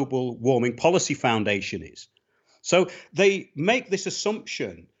the Global Warming Policy Foundation is. So they make this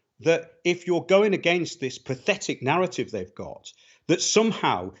assumption that if you're going against this pathetic narrative they've got, that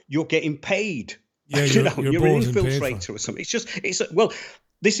somehow you're getting paid. Yeah, you're an infiltrator or something.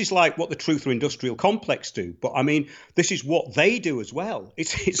 This is like what the Truth or Industrial Complex do, but I mean, this is what they do as well.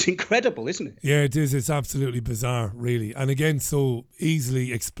 It's incredible, isn't it? Yeah, it is. It's absolutely bizarre, really. And again, so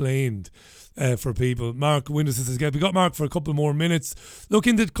easily explained for people. Mark Windows says again, we got Mark for a couple more minutes. Look,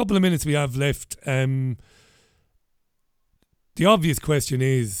 in the couple of minutes we have left, the obvious question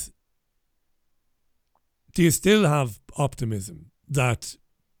is, do you still have optimism that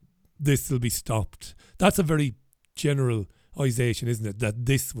this will be stopped? That's a very generalisation, isn't it? That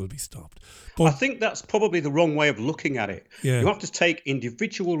this will be stopped. But I think that's probably the wrong way of looking at it. Yeah. You have to take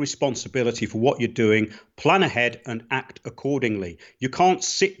individual responsibility for what you're doing, plan ahead and act accordingly. You can't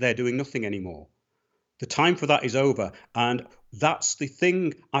sit there doing nothing anymore. The time for that is over. And that's the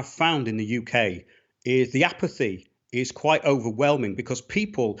thing I've found in the UK, is the apathy is quite overwhelming because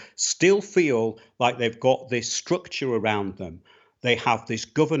people still feel like they've got this structure around them. They have this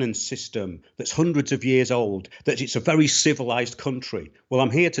governance system that's hundreds of years old, that it's a very civilized country. Well, I'm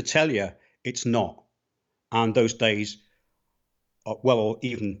here to tell you it's not. And those days, or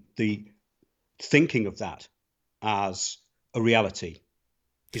even the thinking of that as a reality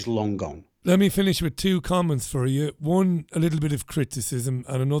is long gone. let me finish with two comments for you. One, a little bit of criticism,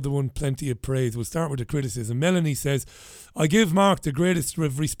 and another one, plenty of praise. We'll start with the criticism. Melanie says, I give Mark the greatest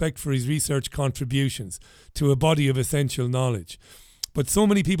of respect for his research contributions to a body of essential knowledge. But so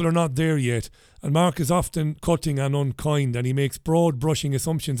many people are not there yet, and Mark is often cutting and unkind, and he makes broad brushing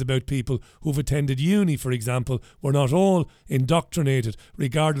assumptions about people who've attended uni, for example. We're not all indoctrinated,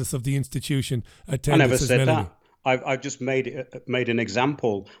 regardless of the institution attended. I never said that. I've just made an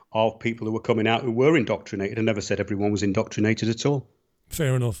example of people who were coming out who were indoctrinated. I never said everyone was indoctrinated at all.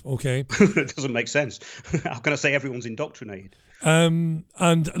 Fair enough. Okay. It doesn't make sense. How can I say everyone's indoctrinated? And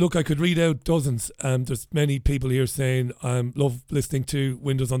look, I could read out dozens. There's many people here saying, love listening to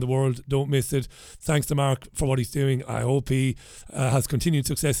Windows on the World. Don't miss it. Thanks to Mark for what he's doing. I hope he has continued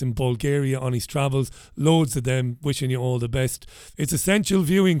success in Bulgaria on his travels. Loads of them. Wishing you all the best. It's essential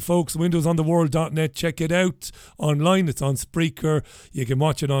viewing, folks. WindowsOnTheWorld.net. Check it out online. It's on Spreaker. You can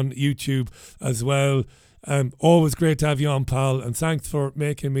watch it on YouTube as well. Always great to have you on, pal, and thanks for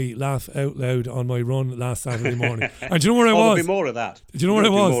making me laugh out loud on my run last Saturday morning. And do you know where I was? There'll be more of that. Do you know where I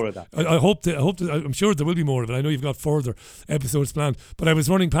was? More of that. I hope I'm sure there will be more of it. I know you've got further episodes planned, but I was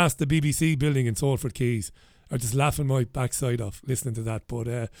running past the BBC building in Salford Quays. I was just laughing my backside off listening to that. But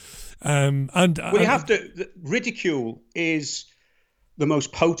you have to. Ridicule is the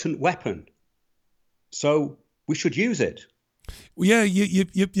most potent weapon, so we should use it. Well, yeah,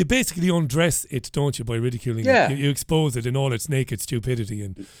 you basically undress it, don't you, by ridiculing it? You expose it in all its naked stupidity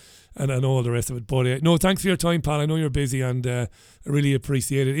and all the rest of it. But no, thanks for your time, pal. I know you're busy, and I really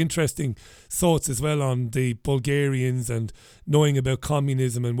appreciate it. Interesting thoughts as well on the Bulgarians and knowing about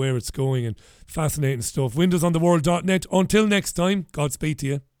communism and where it's going, and fascinating stuff. WindowsOnTheWorld.net. Until next time, Godspeed to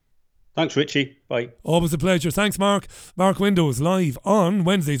you. Thanks, Richie. Bye. Always a pleasure. Thanks, Mark. Mark Windows, live on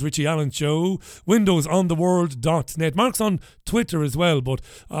Wednesday's Richie Allen Show. WindowsOnTheWorld.net. Mark's on Twitter as well, but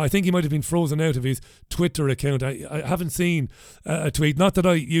I think he might have been frozen out of his Twitter account. I haven't seen a tweet. Not that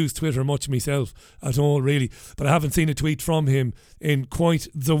I use Twitter much myself at all, really, but I haven't seen a tweet from him in quite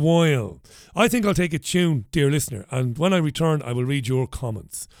the while. I think I'll take a tune, dear listener, and when I return, I will read your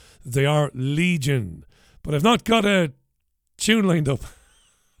comments. They are legion, but I've not got a tune lined up.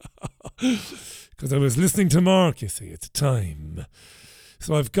 Because I was listening to Mark, you see, it's time.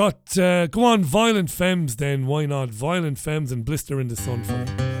 So I've got, go on, Violent Femmes then, why not? Violent Femmes and Blister in the Sun for you.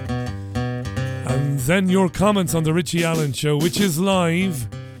 And then your comments on the Richie Allen Show, which is live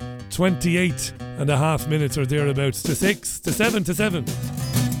 28 and a half minutes or thereabouts to 6, to 7, to 7.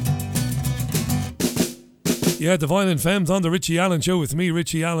 Yeah, the Violent Femmes on the Richie Allen Show with me,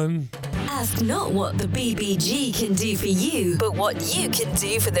 Richie Allen. Ask not what the BBG can do for you, but what you can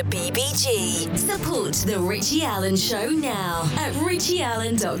do for the BBG. Support the Richie Allen Show now at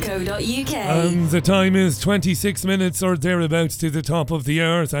richieallen.co.uk. And the time is 26 minutes or thereabouts to the top of the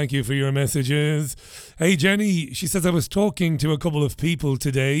hour. Thank you for your messages. Hey, Jenny, she says, I was talking to a couple of people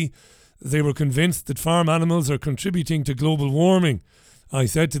today. They were convinced that farm animals are contributing to global warming. I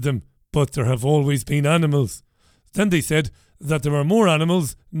said to them, but there have always been animals. Then they said that there are more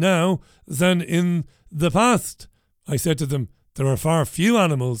animals now than in the past. I said to them, there are far few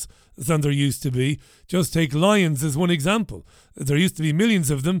animals than there used to be. Just take lions as one example. There used to be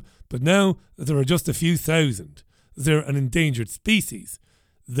millions of them, but now there are just a few thousand. They're an endangered species.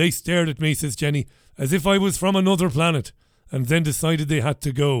 They stared at me, says Jenny, as if I was from another planet, and then decided they had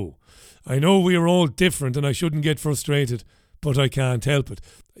to go. I know we are all different and I shouldn't get frustrated, but I can't help it.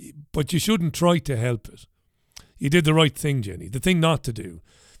 But you shouldn't try to help it. You did the right thing, Jenny. The thing not to do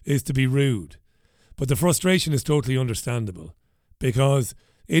is to be rude. But the frustration is totally understandable because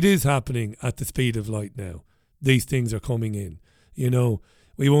it is happening at the speed of light now. These things are coming in. You know,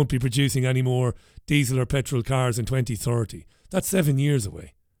 we won't be producing any more diesel or petrol cars in 2030. That's 7 years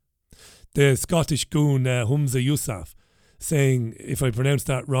away. The Scottish goon Humza Yousaf saying, if I pronounced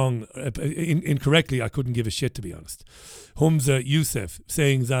that wrong, incorrectly, I couldn't give a shit, to be honest. Humza Yousaf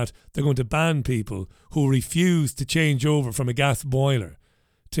saying that they're going to ban people who refuse to change over from a gas boiler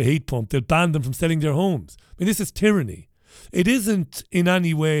to heat pump. They'll ban them from selling their homes. I mean, this is tyranny. It isn't in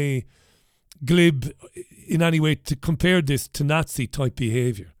any way glib, in any way to compare this to Nazi type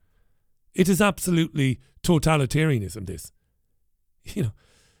behaviour. It is absolutely totalitarianism, this. You know,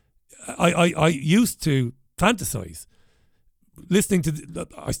 I used to fantasize listening to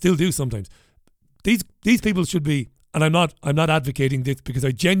I still do sometimes. These people should be, and I'm not advocating this because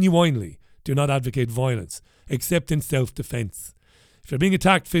I genuinely do not advocate violence except in self-defense. If you're being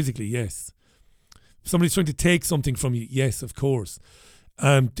attacked physically, yes. If somebody's trying to take something from you, yes, of course.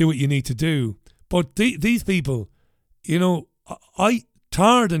 Do what you need to do. But these people, you know, I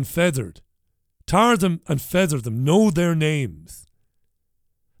tarred and feathered them, know their names.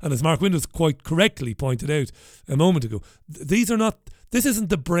 And as Mark Windows quite correctly pointed out a moment ago, this isn't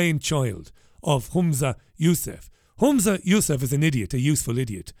the brainchild of Humza Yousaf. Humza Yousaf is an idiot, a useful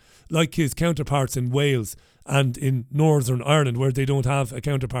idiot, like his counterparts in Wales and in Northern Ireland, where they don't have a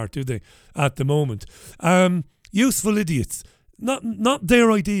counterpart, do they, at the moment? Useful idiots, not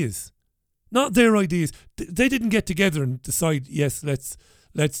their ideas. Not their ideas. They didn't get together and decide, yes, let's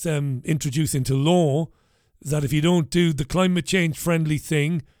introduce into law that if you don't do the climate change friendly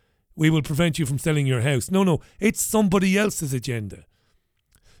thing, we will prevent you from selling your house. No, it's somebody else's agenda.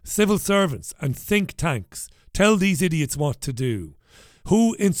 Civil servants and think tanks tell these idiots what to do.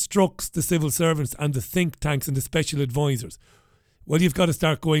 Who instructs the civil servants and the think tanks and the special advisors? Well, you've got to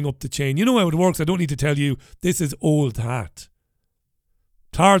start going up the chain. You know how it works. I don't need to tell you. This is old hat.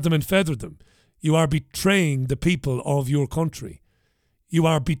 Tar them and feather them. You are betraying the people of your country. You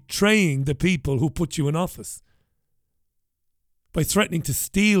are betraying the people who put you in office by threatening to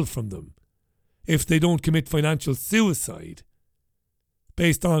steal from them if they don't commit financial suicide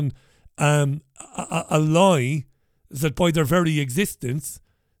based on a lie that by their very existence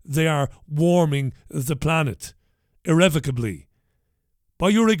they are warming the planet irrevocably. By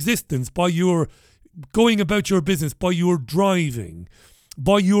your existence, by your going about your business, by your driving,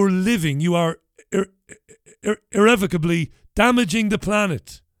 by your living, you are irrevocably damaging the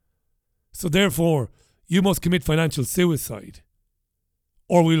planet. So therefore, you must commit financial suicide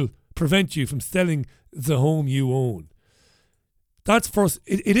or we'll prevent you from selling the home you own.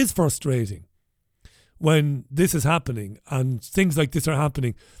 It is frustrating when this is happening and things like this are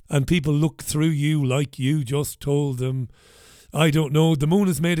happening and people look through you like you just told them, I don't know, the moon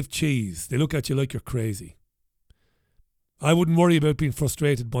is made of cheese. They look at you like you're crazy. I wouldn't worry about being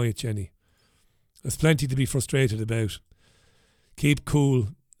frustrated by it, Jenny. There's plenty to be frustrated about. Keep cool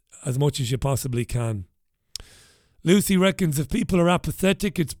as much as you possibly can. Lucy reckons if people are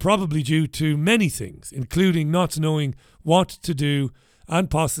apathetic, it's probably due to many things, including not knowing what to do and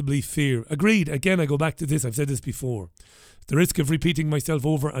possibly fear. Agreed. Again, I go back to this. I've said this before. The risk of repeating myself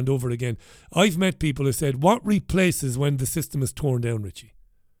over and over again. I've met people who said, what replaces when the system is torn down, Richie?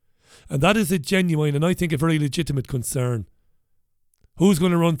 And that is a genuine and I think a very legitimate concern. Who's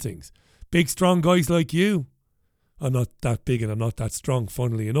going to run things? Big, strong guys like you? I'm not that big and I'm not that strong,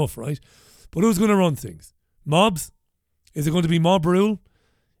 funnily enough, right? But who's going to run things? Mobs? Is it going to be mob rule?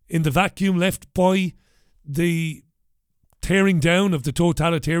 in the vacuum left by the tearing down of the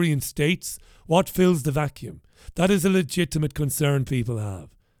totalitarian states? What fills the vacuum? That is a legitimate concern people have.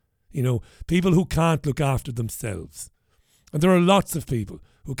 You know, people who can't look after themselves. And there are lots of people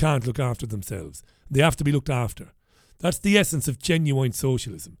who can't look after themselves. They have to be looked after. That's the essence of genuine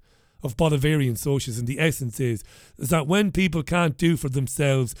socialism, of Bolivarian socialism. The essence is that when people can't do for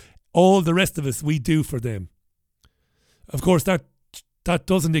themselves, all the rest of us, we do for them. Of course, that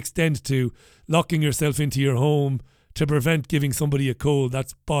doesn't extend to locking yourself into your home to prevent giving somebody a cold.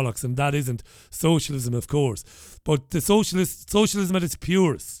 That's bollocks, and that isn't socialism, of course. But the socialism at its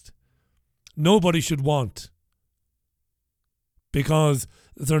purest, nobody should want, because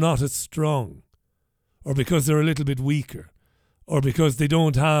they're not as strong, or because they're a little bit weaker, or because they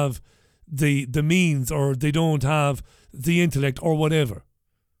don't have the means, or they don't have the intellect, or whatever.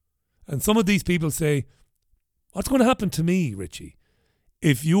 And some of these people say, what's going to happen to me, Richie,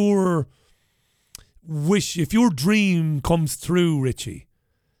 if your dream comes through, Richie,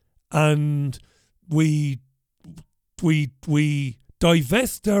 and we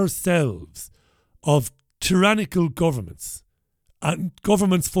divest ourselves of tyrannical governments, and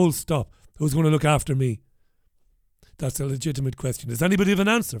governments full stop, who's going to look after me? That's a legitimate question. Does anybody have an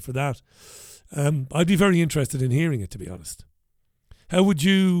answer for that? I'd be very interested in hearing it, to be honest. How would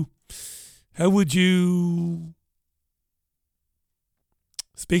you,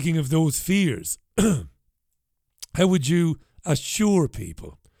 speaking of those fears, how would you assure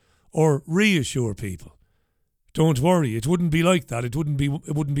people or reassure people? Don't worry, it wouldn't be like that. It wouldn't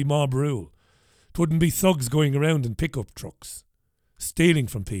be mob rule. It wouldn't be thugs going around in pickup trucks, stealing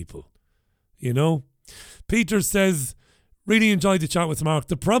from people. You know? Peter says, really enjoyed the chat with Mark.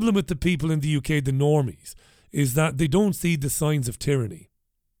 The problem with the people in the UK, the normies, is that they don't see the signs of tyranny.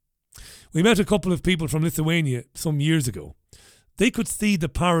 We met a couple of people from Lithuania some years ago. They could see the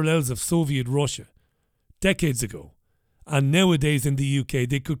parallels of Soviet Russia decades ago. And nowadays in the UK,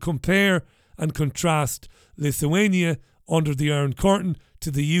 they could compare and contrast Lithuania under the Iron Curtain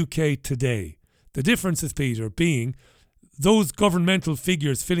to the UK today. The differences, Peter, being those governmental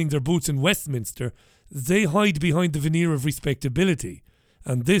figures filling their boots in Westminster, they hide behind the veneer of respectability.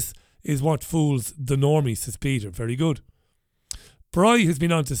 And this is what fools the normies, says Peter. Very good. Bry has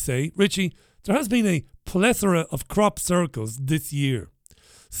been on to say, Richie, there has been a plethora of crop circles this year.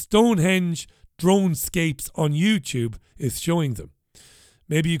 Stonehenge Dronescapes on YouTube is showing them.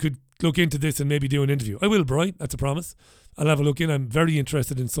 Maybe you could look into this and maybe do an interview. I will, Bry. That's a promise. I'll have a look in. I'm very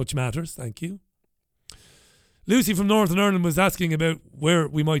interested in such matters. Thank you. Lucy from Northern Ireland was asking about where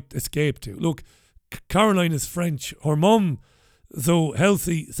we might escape to. Look, Caroline is French. Her mum, though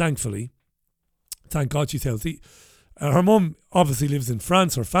healthy, thankfully, thank God she's healthy, her mum obviously lives in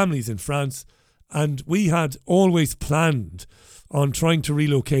France. Her family's in France. And we had always planned on trying to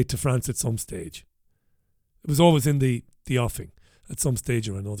relocate to France at some stage. It was always in the offing at some stage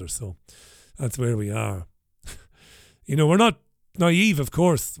or another. So that's where we are. You know, we're not naive, of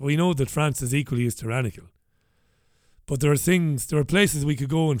course. We know that France is equally as tyrannical. But there are places we could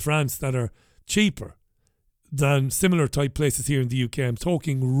go in France that are cheaper than similar type places here in the UK. I'm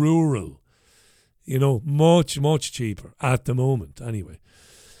talking rural. You know, much, much cheaper at the moment, anyway,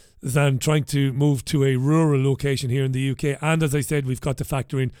 than trying to move to a rural location here in the UK. And as I said, we've got to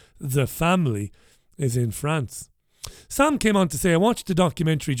factor in the family is in France. Sam came on to say, I watched a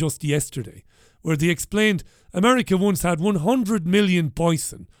documentary just yesterday where they explained America once had 100 million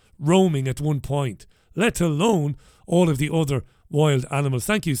bison roaming at one point, let alone all of the other wild animals.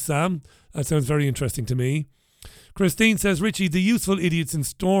 Thank you, Sam. That sounds very interesting to me. Christine says, Richie, the useful idiots in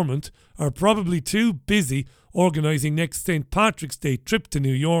Stormont are probably too busy organising next St. Patrick's Day trip to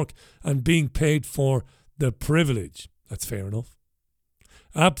New York and being paid for the privilege. That's fair enough.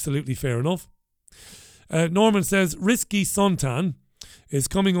 Absolutely fair enough. Norman says, Risky Suntan is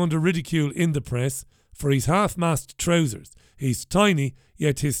coming under ridicule in the press for his half-mast trousers. He's tiny,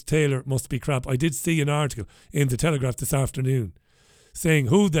 yet his tailor must be crap. I did see an article in the Telegraph this afternoon saying,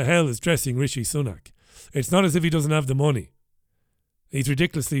 who the hell is dressing Rishi Sunak? It's not as if he doesn't have the money. He's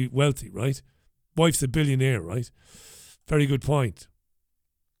ridiculously wealthy, right? Wife's a billionaire, right? Very good point.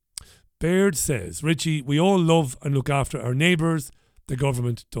 Baird says, Richie, we all love and look after our neighbours. The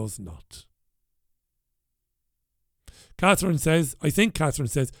government does not. Catherine says,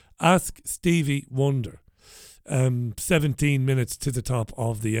 ask Stevie Wonder. 17 minutes to the top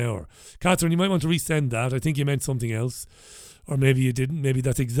of the hour. Catherine, you might want to resend that. I think you meant something else. Or maybe you didn't. Maybe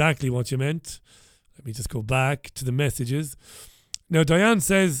that's exactly what you meant. Let me just go back to the messages. Now, Diane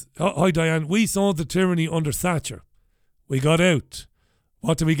says, hi Diane, we saw the tyranny under Thatcher. We got out.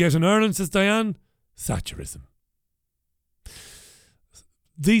 What do we get in Ireland, says Diane? Thatcherism.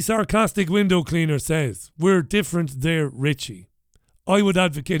 The sarcastic window cleaner says, we're different there, Richie. I would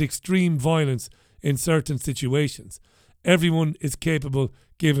advocate extreme violence in certain situations. Everyone is capable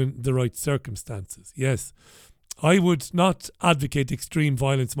given the right circumstances. Yes, I would not advocate extreme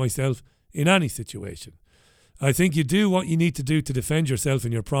violence myself in any situation. I think you do what you need to do to defend yourself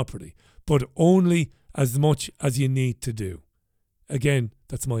and your property, but only as much as you need to do. Again,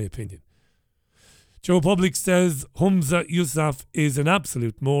 that's my opinion. Joe Public says Humza Yousaf is an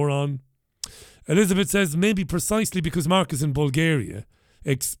absolute moron. Elizabeth says maybe precisely because Mark is in Bulgaria,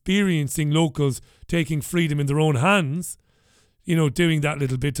 experiencing locals taking freedom in their own hands, doing that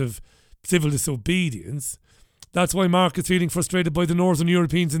little bit of civil disobedience. That's why Mark is feeling frustrated by the Northern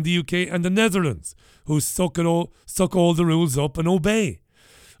Europeans in the UK and the Netherlands, who suck all the rules up and obey.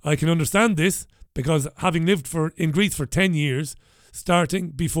 I can understand this because having lived in Greece for 10 years, starting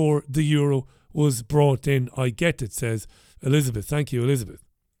before the euro was brought in, I get it, says Elizabeth. Thank you, Elizabeth.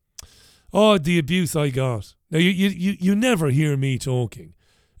 Oh, the abuse I got. Now, you never hear me talking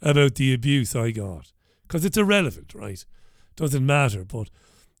about the abuse I got because it's irrelevant, right? Doesn't matter. But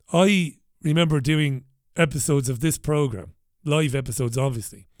I remember doing episodes of this programme, live episodes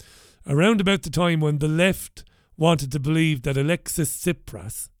obviously, around about the time when the left wanted to believe that Alexis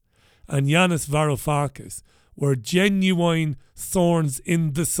Tsipras and Yanis Varoufakis were genuine thorns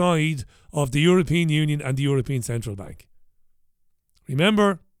in the side of the European Union and the European Central Bank.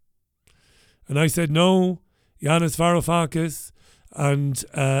 Remember? And I said, no, Yanis Varoufakis and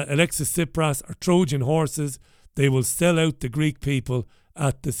Alexis Tsipras are Trojan horses. They will sell out the Greek people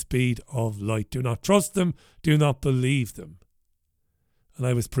at the speed of light. Do not trust them. Do not believe them. And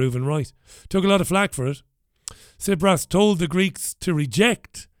I was proven right. Took a lot of flack for it. Tsipras told the Greeks to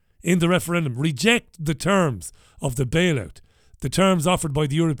reject in the referendum, reject the terms of the bailout, the terms offered by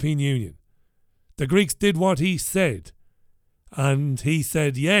the European Union. The Greeks did what he said. And he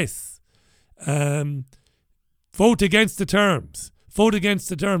said, yes, vote against the terms. Vote against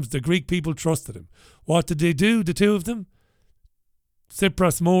the terms. The Greek people trusted him. What did they do, the two of them?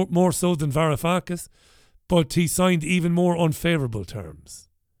 Tsipras more so than Varoufakis, but he signed even more unfavourable terms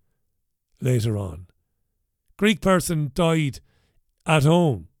later on. Greek person died at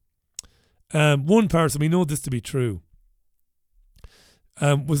home. One person, we know this to be true,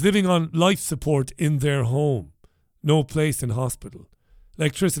 was living on life support in their home. No place in hospital.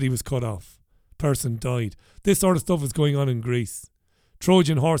 Electricity was cut off. Person died. This sort of stuff is going on in Greece.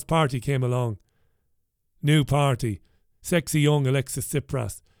 Trojan Horse Party came along. New party. Sexy young Alexis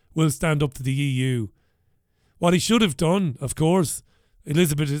Tsipras will stand up to the EU. What he should have done, of course,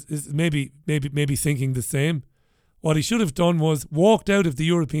 Elizabeth is maybe thinking the same. What he should have done was walked out of the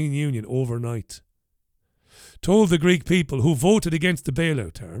European Union overnight. Told the Greek people who voted against the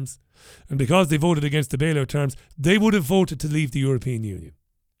bailout terms, and because they voted against the bailout terms, they would have voted to leave the European Union.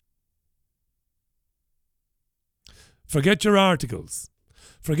 Forget your articles.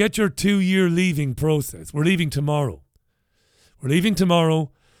 Forget your 2-year leaving process. We're leaving tomorrow.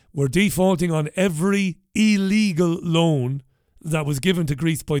 We're defaulting on every illegal loan that was given to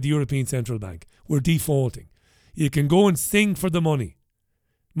Greece by the European Central Bank. We're defaulting. You can go and sing for the money.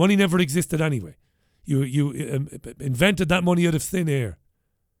 Money never existed anyway. You invented that money out of thin air.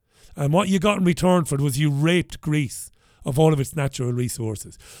 And what you got in return for it was you raped Greece of all of its natural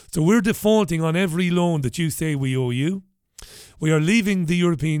resources. So we're defaulting on every loan that you say we owe you. We are leaving the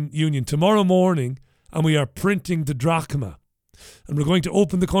European Union tomorrow morning and we are printing the drachma. And we're going to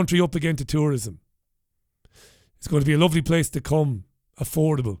open the country up again to tourism. It's going to be a lovely place to come.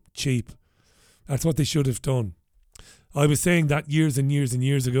 Affordable, cheap. That's what they should have done. I was saying that years and years and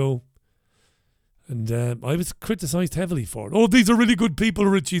years ago. And I was criticised heavily for it. Oh, these are really good people,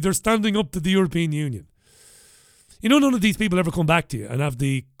 Richie. They're standing up to the European Union. You know, none of these people ever come back to you and have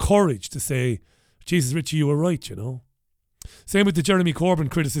the courage to say, Jesus, Richie, you were right, you know. Same with the Jeremy Corbyn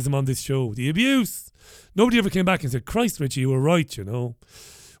criticism on this show. The abuse. Nobody ever came back and said, Christ, Richie, you were right, you know.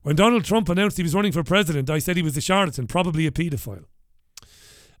 When Donald Trump announced he was running for president, I said he was a charlatan, probably a paedophile.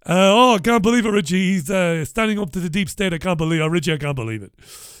 I can't believe it, Richie. He's standing up to the deep state. I can't believe it. Richie, I can't believe it.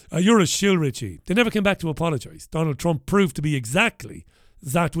 You're a shill, Richie. They never came back to apologise. Donald Trump proved to be exactly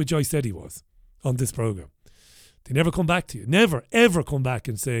that which I said he was on this programme. They never come back to you. Never, ever come back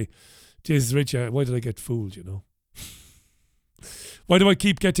and say, Jesus, Richie, why did I get fooled, you know? Why do I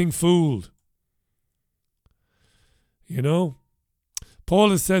keep getting fooled? You know?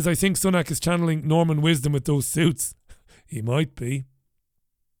 Paula says, I think Sunak is channeling Norman Wisdom with those suits. He might be.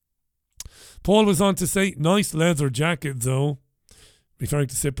 Paul was on to say, nice leather jacket though. Referring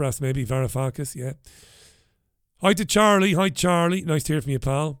to Tsipras, maybe, Varoufakis, yeah. Hi to Charlie. Hi, Charlie. Nice to hear from you,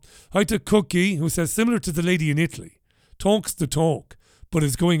 pal. Hi to Cookie, who says, similar to the lady in Italy, talks the talk, but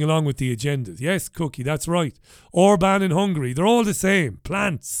is going along with the agendas. Yes, Cookie, that's right. Orban in Hungary, they're all the same.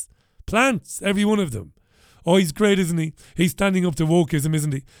 Plants, every one of them. Oh, he's great, isn't he? He's standing up to wokeism,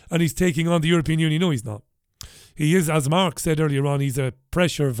 isn't he? And he's taking on the European Union. No, he's not. He is, as Mark said earlier on, he's a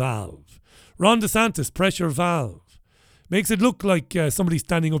pressure valve. Ron DeSantis, pressure valve. Makes it look like somebody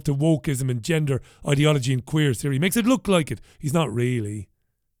standing up to wokeism and gender ideology and queer theory. Makes it look like it. He's not really.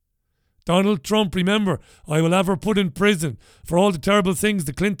 Donald Trump, remember, I will have her put in prison for all the terrible things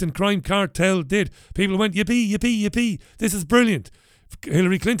the Clinton crime cartel did. People went, yippee, yippee, yippee. This is brilliant.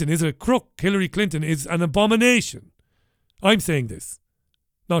 Hillary Clinton is a crook. Hillary Clinton is an abomination. I'm saying this,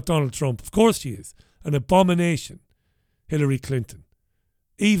 not Donald Trump. Of course she is. An abomination. Hillary Clinton.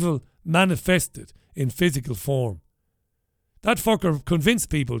 Evil manifested in physical form. That fucker convinced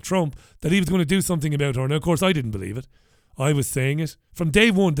people, Trump, that he was going to do something about her. Now, of course, I didn't believe it. I was saying it from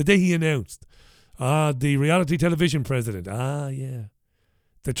day one, the day he announced. The reality television president. Yeah.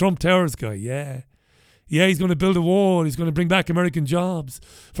 The Trump Towers guy, yeah. Yeah, he's going to build a wall. He's going to bring back American jobs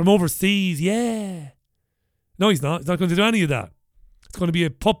from overseas, yeah. No, he's not. He's not going to do any of that. It's going to be a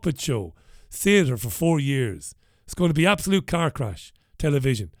puppet show. Theatre for 4 years. It's going to be absolute car crash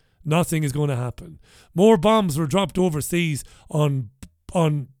television. Nothing is going to happen. More bombs were dropped overseas on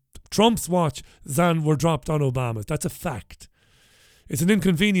Trump's watch than were dropped on Obama's. That's a fact. It's an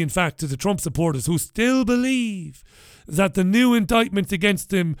inconvenient fact to the Trump supporters who still believe that the new indictments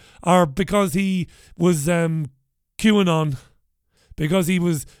against him are because he was QAnon, because he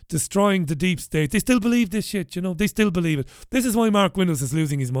was destroying the deep state. They still believe this shit, you know. They still believe it. This is why Mark Windows is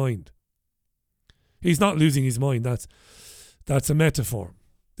losing his mind. He's not losing his mind. That's a metaphor.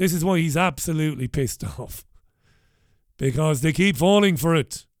 This is why he's absolutely pissed off. Because they keep falling for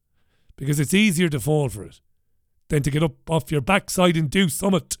it. Because it's easier to fall for it than to get up off your backside and do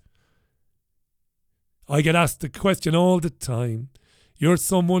something. I get asked the question all the time. You're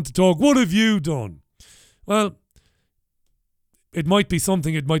someone to talk. What have you done? Well, it might be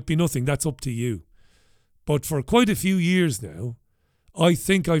something, it might be nothing. That's up to you. But for quite a few years now, I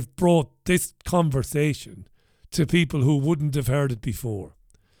think I've brought this conversation to people who wouldn't have heard it before.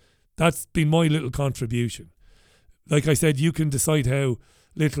 That's been my little contribution. Like I said, you can decide how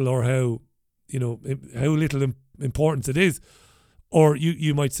little or how little importance it is. Or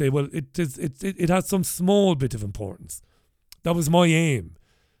you might say, well, it has some small bit of importance. That was my aim.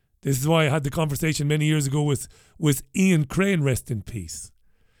 This is why I had the conversation many years ago with Ian Crane, rest in peace.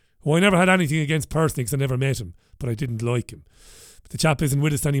 Who I never had anything against personally because I never met him, but I didn't like him. But the chap isn't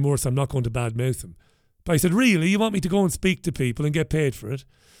with us anymore, so I'm not going to badmouth him. But I said, really, you want me to go and speak to people and get paid for it?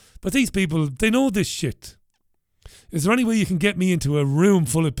 But these people, they know this shit. Is there any way you can get me into a room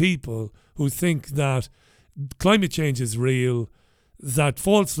full of people who think that climate change is real, that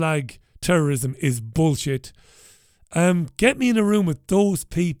false flag terrorism is bullshit? Get me in a room with those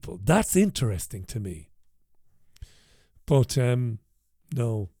people. That's interesting to me. But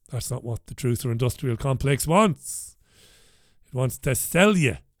no, that's not what the truth or industrial complex wants. It wants to sell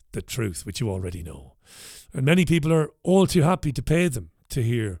you the truth, which you already know. And many people are all too happy to pay them to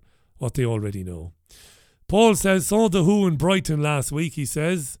hear what they already know. Paul says, saw The Who in Brighton last week, he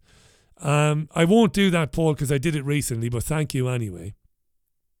says. I won't do that, Paul, because I did it recently, but thank you anyway.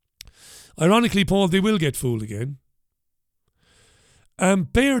 Ironically, Paul, they will get fooled again.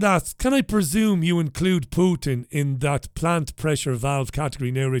 Baird asks, can I presume you include Putin in that plant pressure valve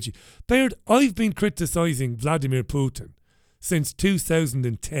category now, Richie? Baird, I've been criticising Vladimir Putin since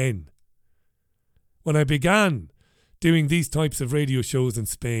 2010, when I began doing these types of radio shows in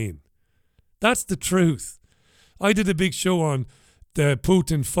Spain. That's the truth. I did a big show on the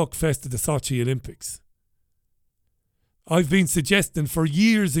Putin fuckfest at the Sochi Olympics. I've been suggesting for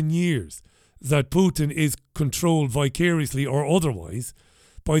years and years that Putin is controlled vicariously or otherwise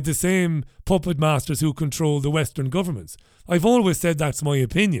by the same puppet masters who control the Western governments. I've always said that's my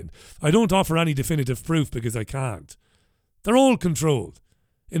opinion. I don't offer any definitive proof because I can't. They're all controlled,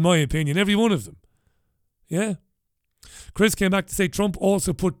 in my opinion, every one of them. Yeah. Chris came back to say Trump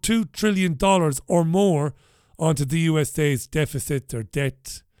also put $2 trillion or more onto the USA's deficit or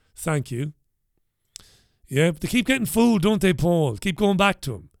debt. Thank you. Yeah, but they keep getting fooled, don't they, Paul? Keep going back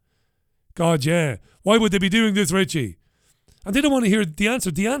to him. God, yeah. Why would they be doing this, Richie? And they don't want to hear the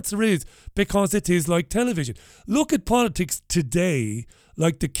answer. The answer is because it is like television. Look at politics today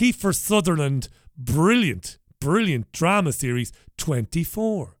like the Kiefer Sutherland brilliant drama series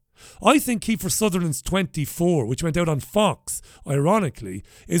 24. I think Kiefer Sutherland's 24, which went out on Fox, ironically,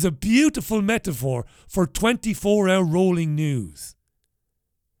 is a beautiful metaphor for 24-hour rolling news.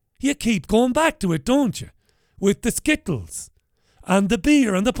 You keep going back to it, don't you? With the Skittles and the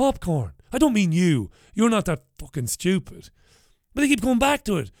beer and the popcorn. I don't mean you. You're not that fucking stupid. But they keep going back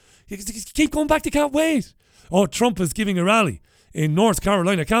to it. You keep going back, they can't wait. Oh, Trump is giving a rally in North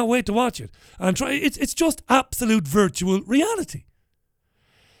Carolina. Can't wait to watch it. And it's just absolute virtual reality.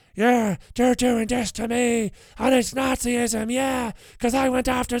 Yeah, they're doing this to me, and it's Nazism, yeah, because I went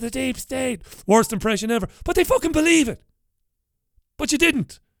after the deep state. Worst impression ever. But they fucking believe it. But you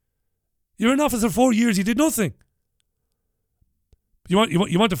didn't. You're in office for 4 years, you did nothing. You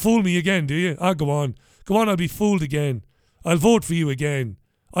want to fool me again, do you? Go on. Go on, I'll be fooled again. I'll vote for you again.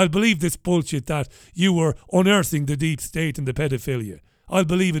 I'll believe this bullshit that you were unearthing the deep state and the pedophilia. I'll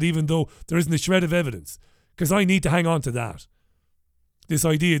believe it even though there isn't a shred of evidence, because I need to hang on to that. This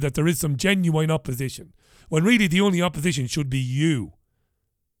idea that there is some genuine opposition, when really the only opposition should be you.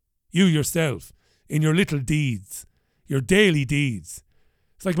 You yourself, in your little deeds, your daily deeds.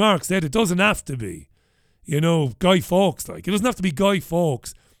 It's like Mark said, it doesn't have to be, Guy Fawkes. It doesn't have to be Guy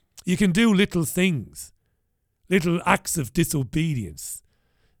Fawkes. You can do little things, little acts of disobedience,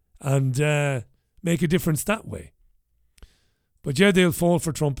 and make a difference that way. But yeah, they'll fall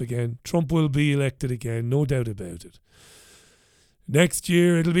for Trump again. Trump will be elected again, no doubt about it. Next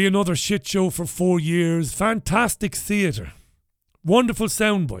year, it'll be another shit show for 4 years. Fantastic theatre. Wonderful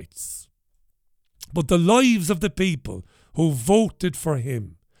sound bites. But the lives of the people who voted for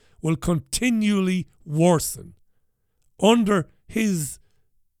him will continually worsen under his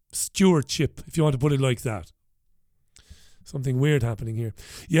stewardship, if you want to put it like that. Something weird happening here.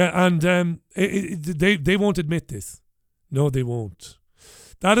 Yeah, and they won't admit this. No, they won't.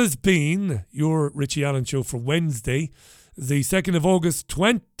 That has been your Richie Allen Show for Wednesday, the 2nd of August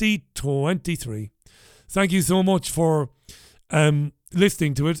 2023. Thank you so much for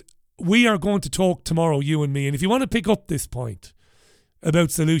listening to it. We are going to talk tomorrow, you and me, and if you want to pick up this point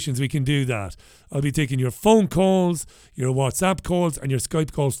about solutions, we can do that. I'll be taking your phone calls, your WhatsApp calls and your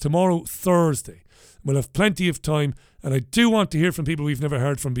Skype calls tomorrow, Thursday. We'll have plenty of time, and I do want to hear from people we've never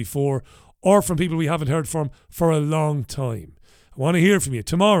heard from before, or from people we haven't heard from for a long time. I want to hear from you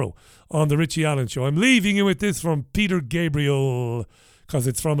tomorrow on The Richie Allen Show. I'm leaving you with this from Peter Gabriel, because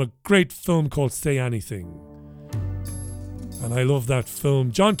it's from a great film called Say Anything. And I love that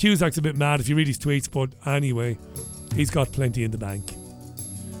film. John Cusack's a bit mad if you read his tweets, but anyway, he's got plenty in the bank.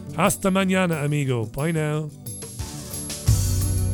 Hasta mañana, amigo. Bye now.